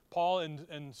 okay? Paul in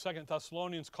 2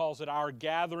 Thessalonians calls it our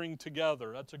gathering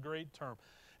together. That's a great term.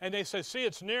 And they say, see,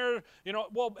 it's near,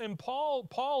 well, and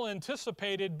Paul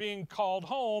anticipated being called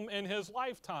home in his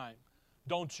lifetime.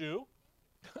 Don't you?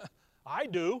 I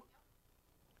do.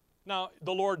 Now,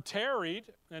 the Lord tarried,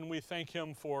 and we thank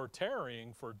him for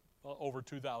tarrying for over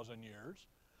 2,000 years.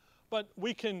 But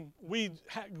we can live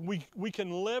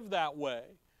that way.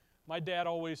 My dad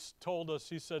always told us,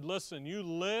 he said, listen, you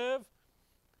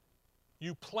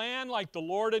plan like the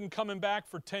Lord isn't coming back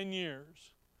for 10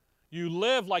 years. You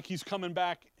live like he's coming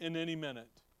back in any minute.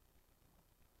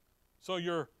 So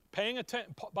you're paying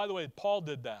attention. By the way, Paul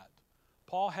did that.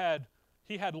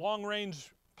 He had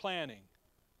long-range planning.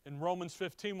 In Romans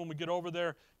 15, when we get over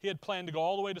there, he had planned to go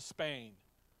all the way to Spain.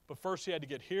 But first he had to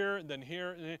get here, and then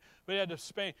here, but he had to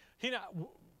Spain.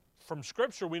 From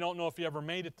Scripture, we don't know if he ever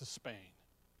made it to Spain.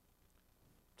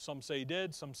 Some say he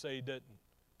did, some say he didn't.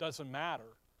 Doesn't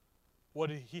matter.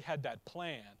 He had that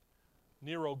plan.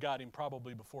 Nero got him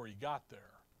probably before he got there,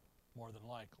 more than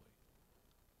likely.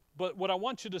 But what I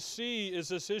want you to see is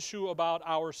this issue about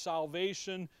our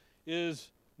salvation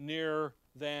is nearer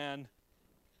than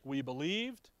we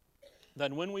believed,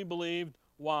 than when we believed.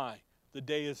 Why? The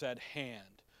day is at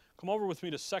hand. Come over with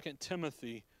me to 2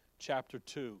 Timothy chapter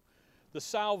 2. The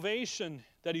salvation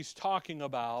that he's talking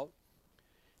about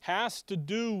has something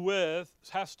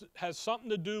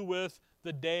to do with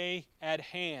the day at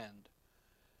hand.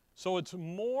 So it's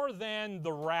more than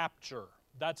the rapture.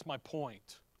 That's my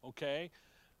point, okay?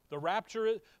 The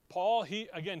rapture, Paul, he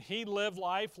lived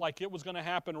life like it was going to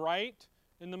happen right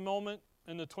in the moment,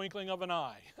 in the twinkling of an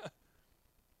eye,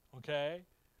 okay?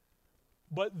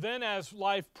 But then as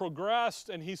life progressed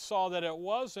and he saw that it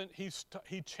wasn't,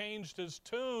 he changed his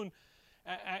tune.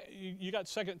 You got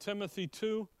 2 Timothy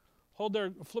 2? Hold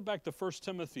there, flip back to 1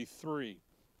 Timothy 3.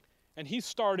 And he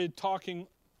started talking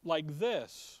like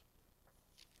this.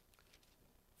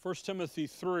 1 Timothy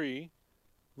 3,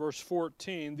 verse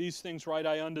 14, these things write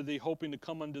I unto thee, hoping to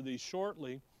come unto thee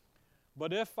shortly.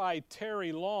 But if I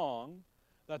tarry long,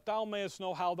 that thou mayest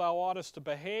know how thou oughtest to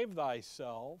behave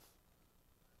thyself.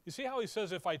 You see how he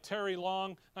says, if I tarry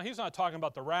long? Now, he's not talking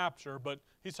about the rapture, but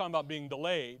he's talking about being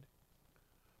delayed.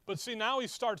 But see, now he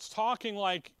starts talking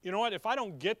like, you know what, if I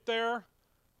don't get there,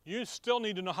 you still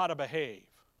need to know how to behave.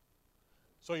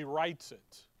 So he writes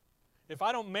it. If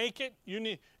I don't make it,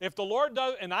 if the Lord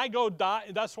does, and I go die,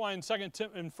 that's why in 2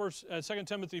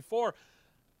 Timothy 4,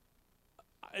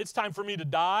 it's time for me to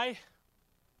die,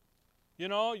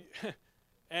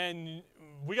 and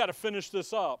we got to finish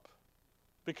this up.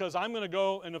 because I'm going to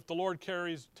go, and if the Lord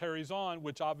tarries on,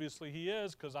 which obviously he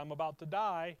is because I'm about to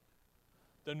die,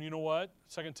 then you know what?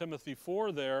 2 Timothy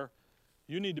 4 there,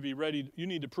 you need to be ready. You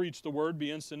need to preach the word,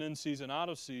 be instant in season, out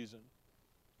of season.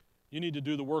 You need to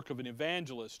do the work of an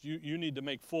evangelist. You need to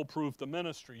make full proof the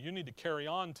ministry. You need to carry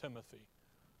on Timothy.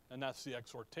 And that's the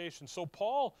exhortation. So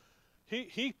Paul,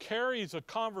 he carries a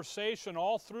conversation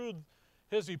all through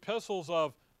his epistles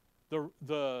of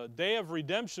the day of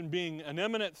redemption being an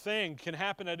imminent thing, can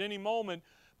happen at any moment.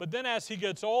 But then as he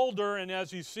gets older and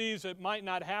as he sees it might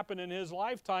not happen in his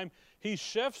lifetime, he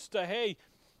shifts to, hey,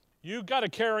 you got to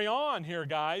carry on here,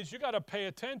 guys. You got to pay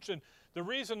attention. The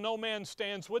reason no man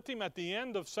stands with him at the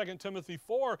end of 2 Timothy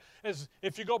 4 is,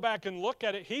 if you go back and look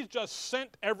at it, he's just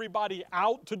sent everybody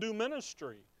out to do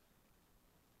ministry.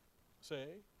 See?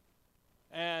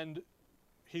 And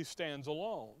he stands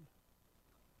alone.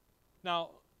 Now,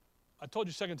 I told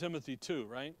you 2 Timothy 2,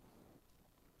 right?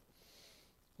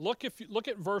 Look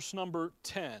at verse number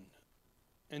 10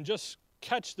 and just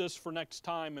catch this for next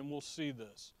time and we'll see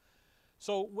this.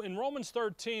 So in Romans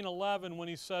 13:11, when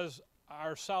he says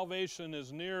our salvation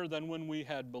is nearer than when we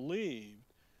had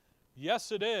believed,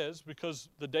 yes it is, because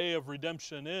the day of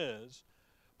redemption is,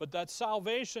 but that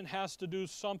salvation has to do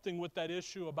something with that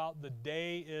issue about the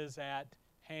day is at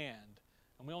hand.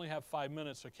 And we only have 5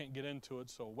 minutes, so I can't get into it,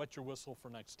 so wet your whistle for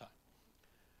next time.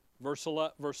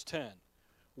 Verse 10,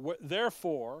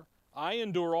 therefore I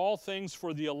endure all things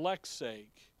for the elect's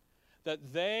sake,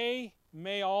 that they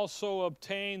may also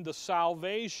obtain the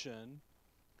salvation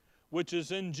which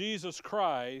is in Jesus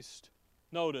Christ,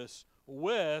 notice,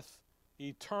 with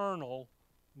eternal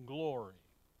glory.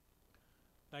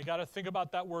 Now you got to think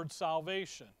about that word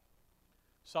salvation.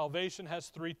 Salvation has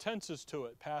 3 tenses to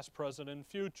it, past, present, and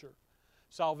future.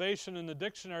 Salvation in the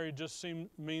dictionary just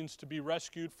means to be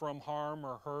rescued from harm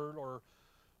or hurt or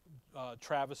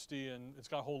travesty, and it's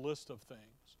got a whole list of things.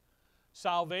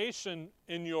 Salvation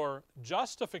in your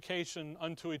justification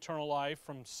unto eternal life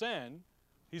from sin,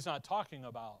 he's not talking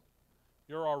about.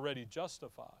 You're already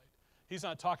justified. He's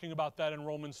not talking about that in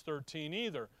Romans 13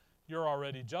 either. You're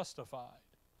already justified.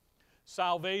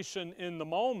 Salvation in the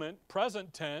moment,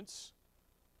 present tense,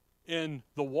 in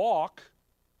the walk.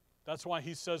 That's why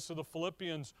he says to the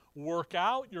Philippians, work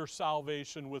out your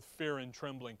salvation with fear and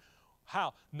trembling.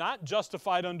 How? Not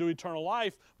justified unto eternal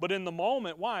life, but in the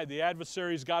moment. Why? The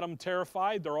adversary's got them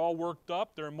terrified. They're all worked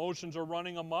up. Their emotions are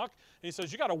running amok. And he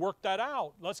says, you got to work that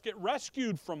out. Let's get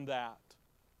rescued from that.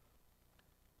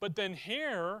 But then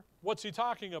here, what's he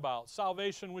talking about?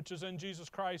 Salvation which is in Jesus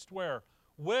Christ where?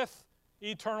 With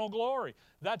eternal glory.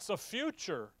 That's a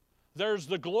future. There's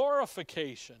the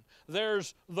glorification.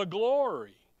 There's the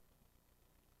glory.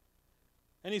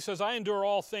 And he says, I endure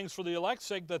all things for the elect's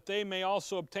sake, that they may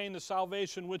also obtain the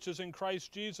salvation which is in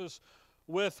Christ Jesus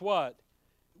with what?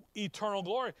 Eternal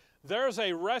glory. There's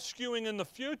a rescuing in the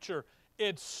future.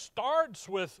 It starts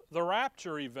with the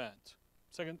rapture event,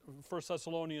 1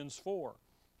 Thessalonians 4.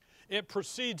 It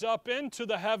proceeds up into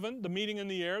the heaven, the meeting in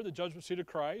the air, the judgment seat of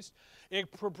Christ. It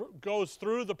goes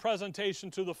through the presentation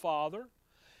to the Father,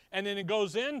 and then it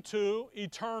goes into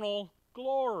eternal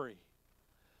glory.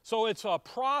 So it's a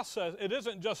process. It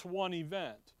isn't just one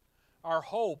event. Our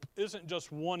hope isn't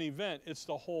just one event. It's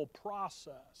the whole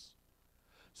process.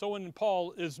 So when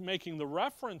Paul is making the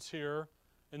reference here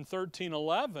in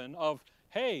 13:11 of,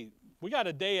 hey, we got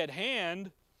a day at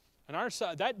hand, and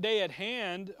that day at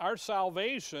hand, our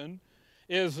salvation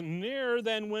is nearer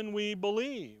than when we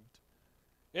believed.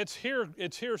 It's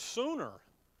here sooner.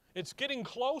 It's getting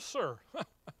closer.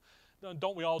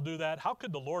 Don't we all do that? How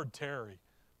could the Lord tarry?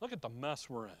 Look at the mess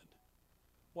we're in.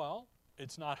 Well,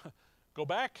 it's not. Go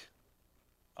back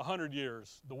 100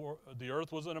 years. The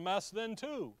earth was in a mess then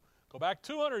too. Go back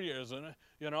 200 years, and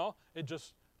it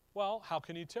just. Well, how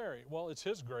can he tarry? Well, it's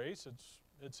his grace.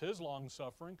 It's his long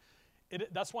suffering.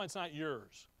 That's why it's not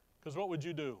yours. Because what would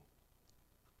you do?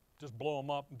 Just blow them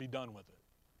up and be done with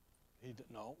it.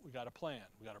 No, we got a plan.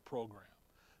 We got a program.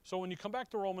 So when you come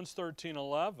back to Romans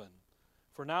 13:11.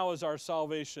 For now is our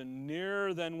salvation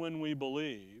nearer than when we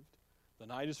believed. The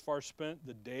night is far spent,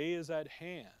 the day is at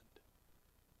hand.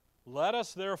 Let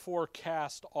us therefore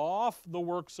cast off the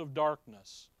works of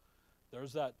darkness.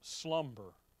 There's that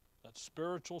slumber, that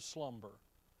spiritual slumber.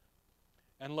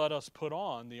 And let us put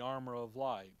on the armor of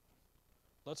light.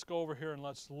 Let's go over here and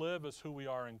let's live as who we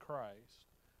are in Christ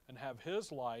and have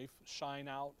His life shine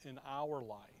out in our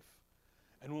life.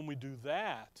 And when we do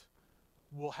that,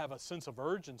 we'll have a sense of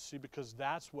urgency because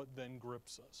that's what then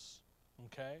grips us.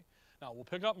 Okay? Now, we'll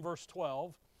pick up in verse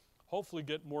 12. Hopefully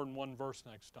get more than one verse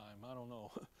next time. I don't know.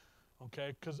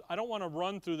 Okay? Because I don't want to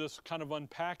run through this, kind of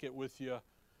unpack it with you.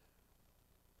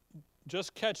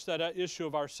 just catch that issue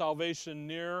of our salvation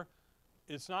near.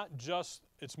 It's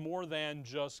more than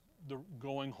just the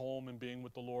going home and being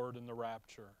with the Lord in the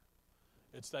rapture.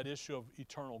 It's that issue of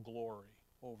eternal glory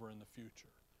over in the future,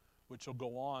 which will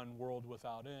go on world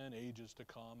without end, ages to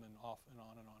come, and off and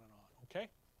on and on and on. Okay?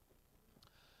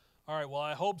 All right, well,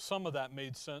 I hope some of that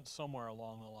made sense somewhere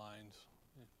along the lines.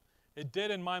 It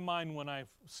did in my mind when I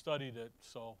studied it,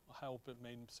 so I hope it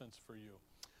made sense for you.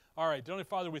 All right, Heavenly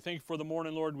Father, we thank you for the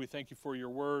morning, Lord. We thank you for your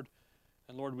word.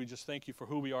 And Lord, we just thank you for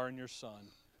who we are in your Son.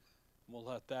 We'll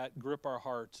let that grip our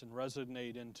hearts and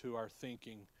resonate into our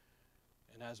thinking.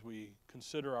 And as we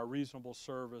consider our reasonable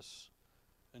service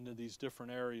into these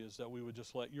different areas, that we would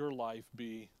just let your life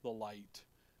be the light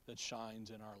that shines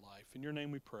in our life. In your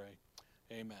name we pray.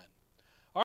 Amen.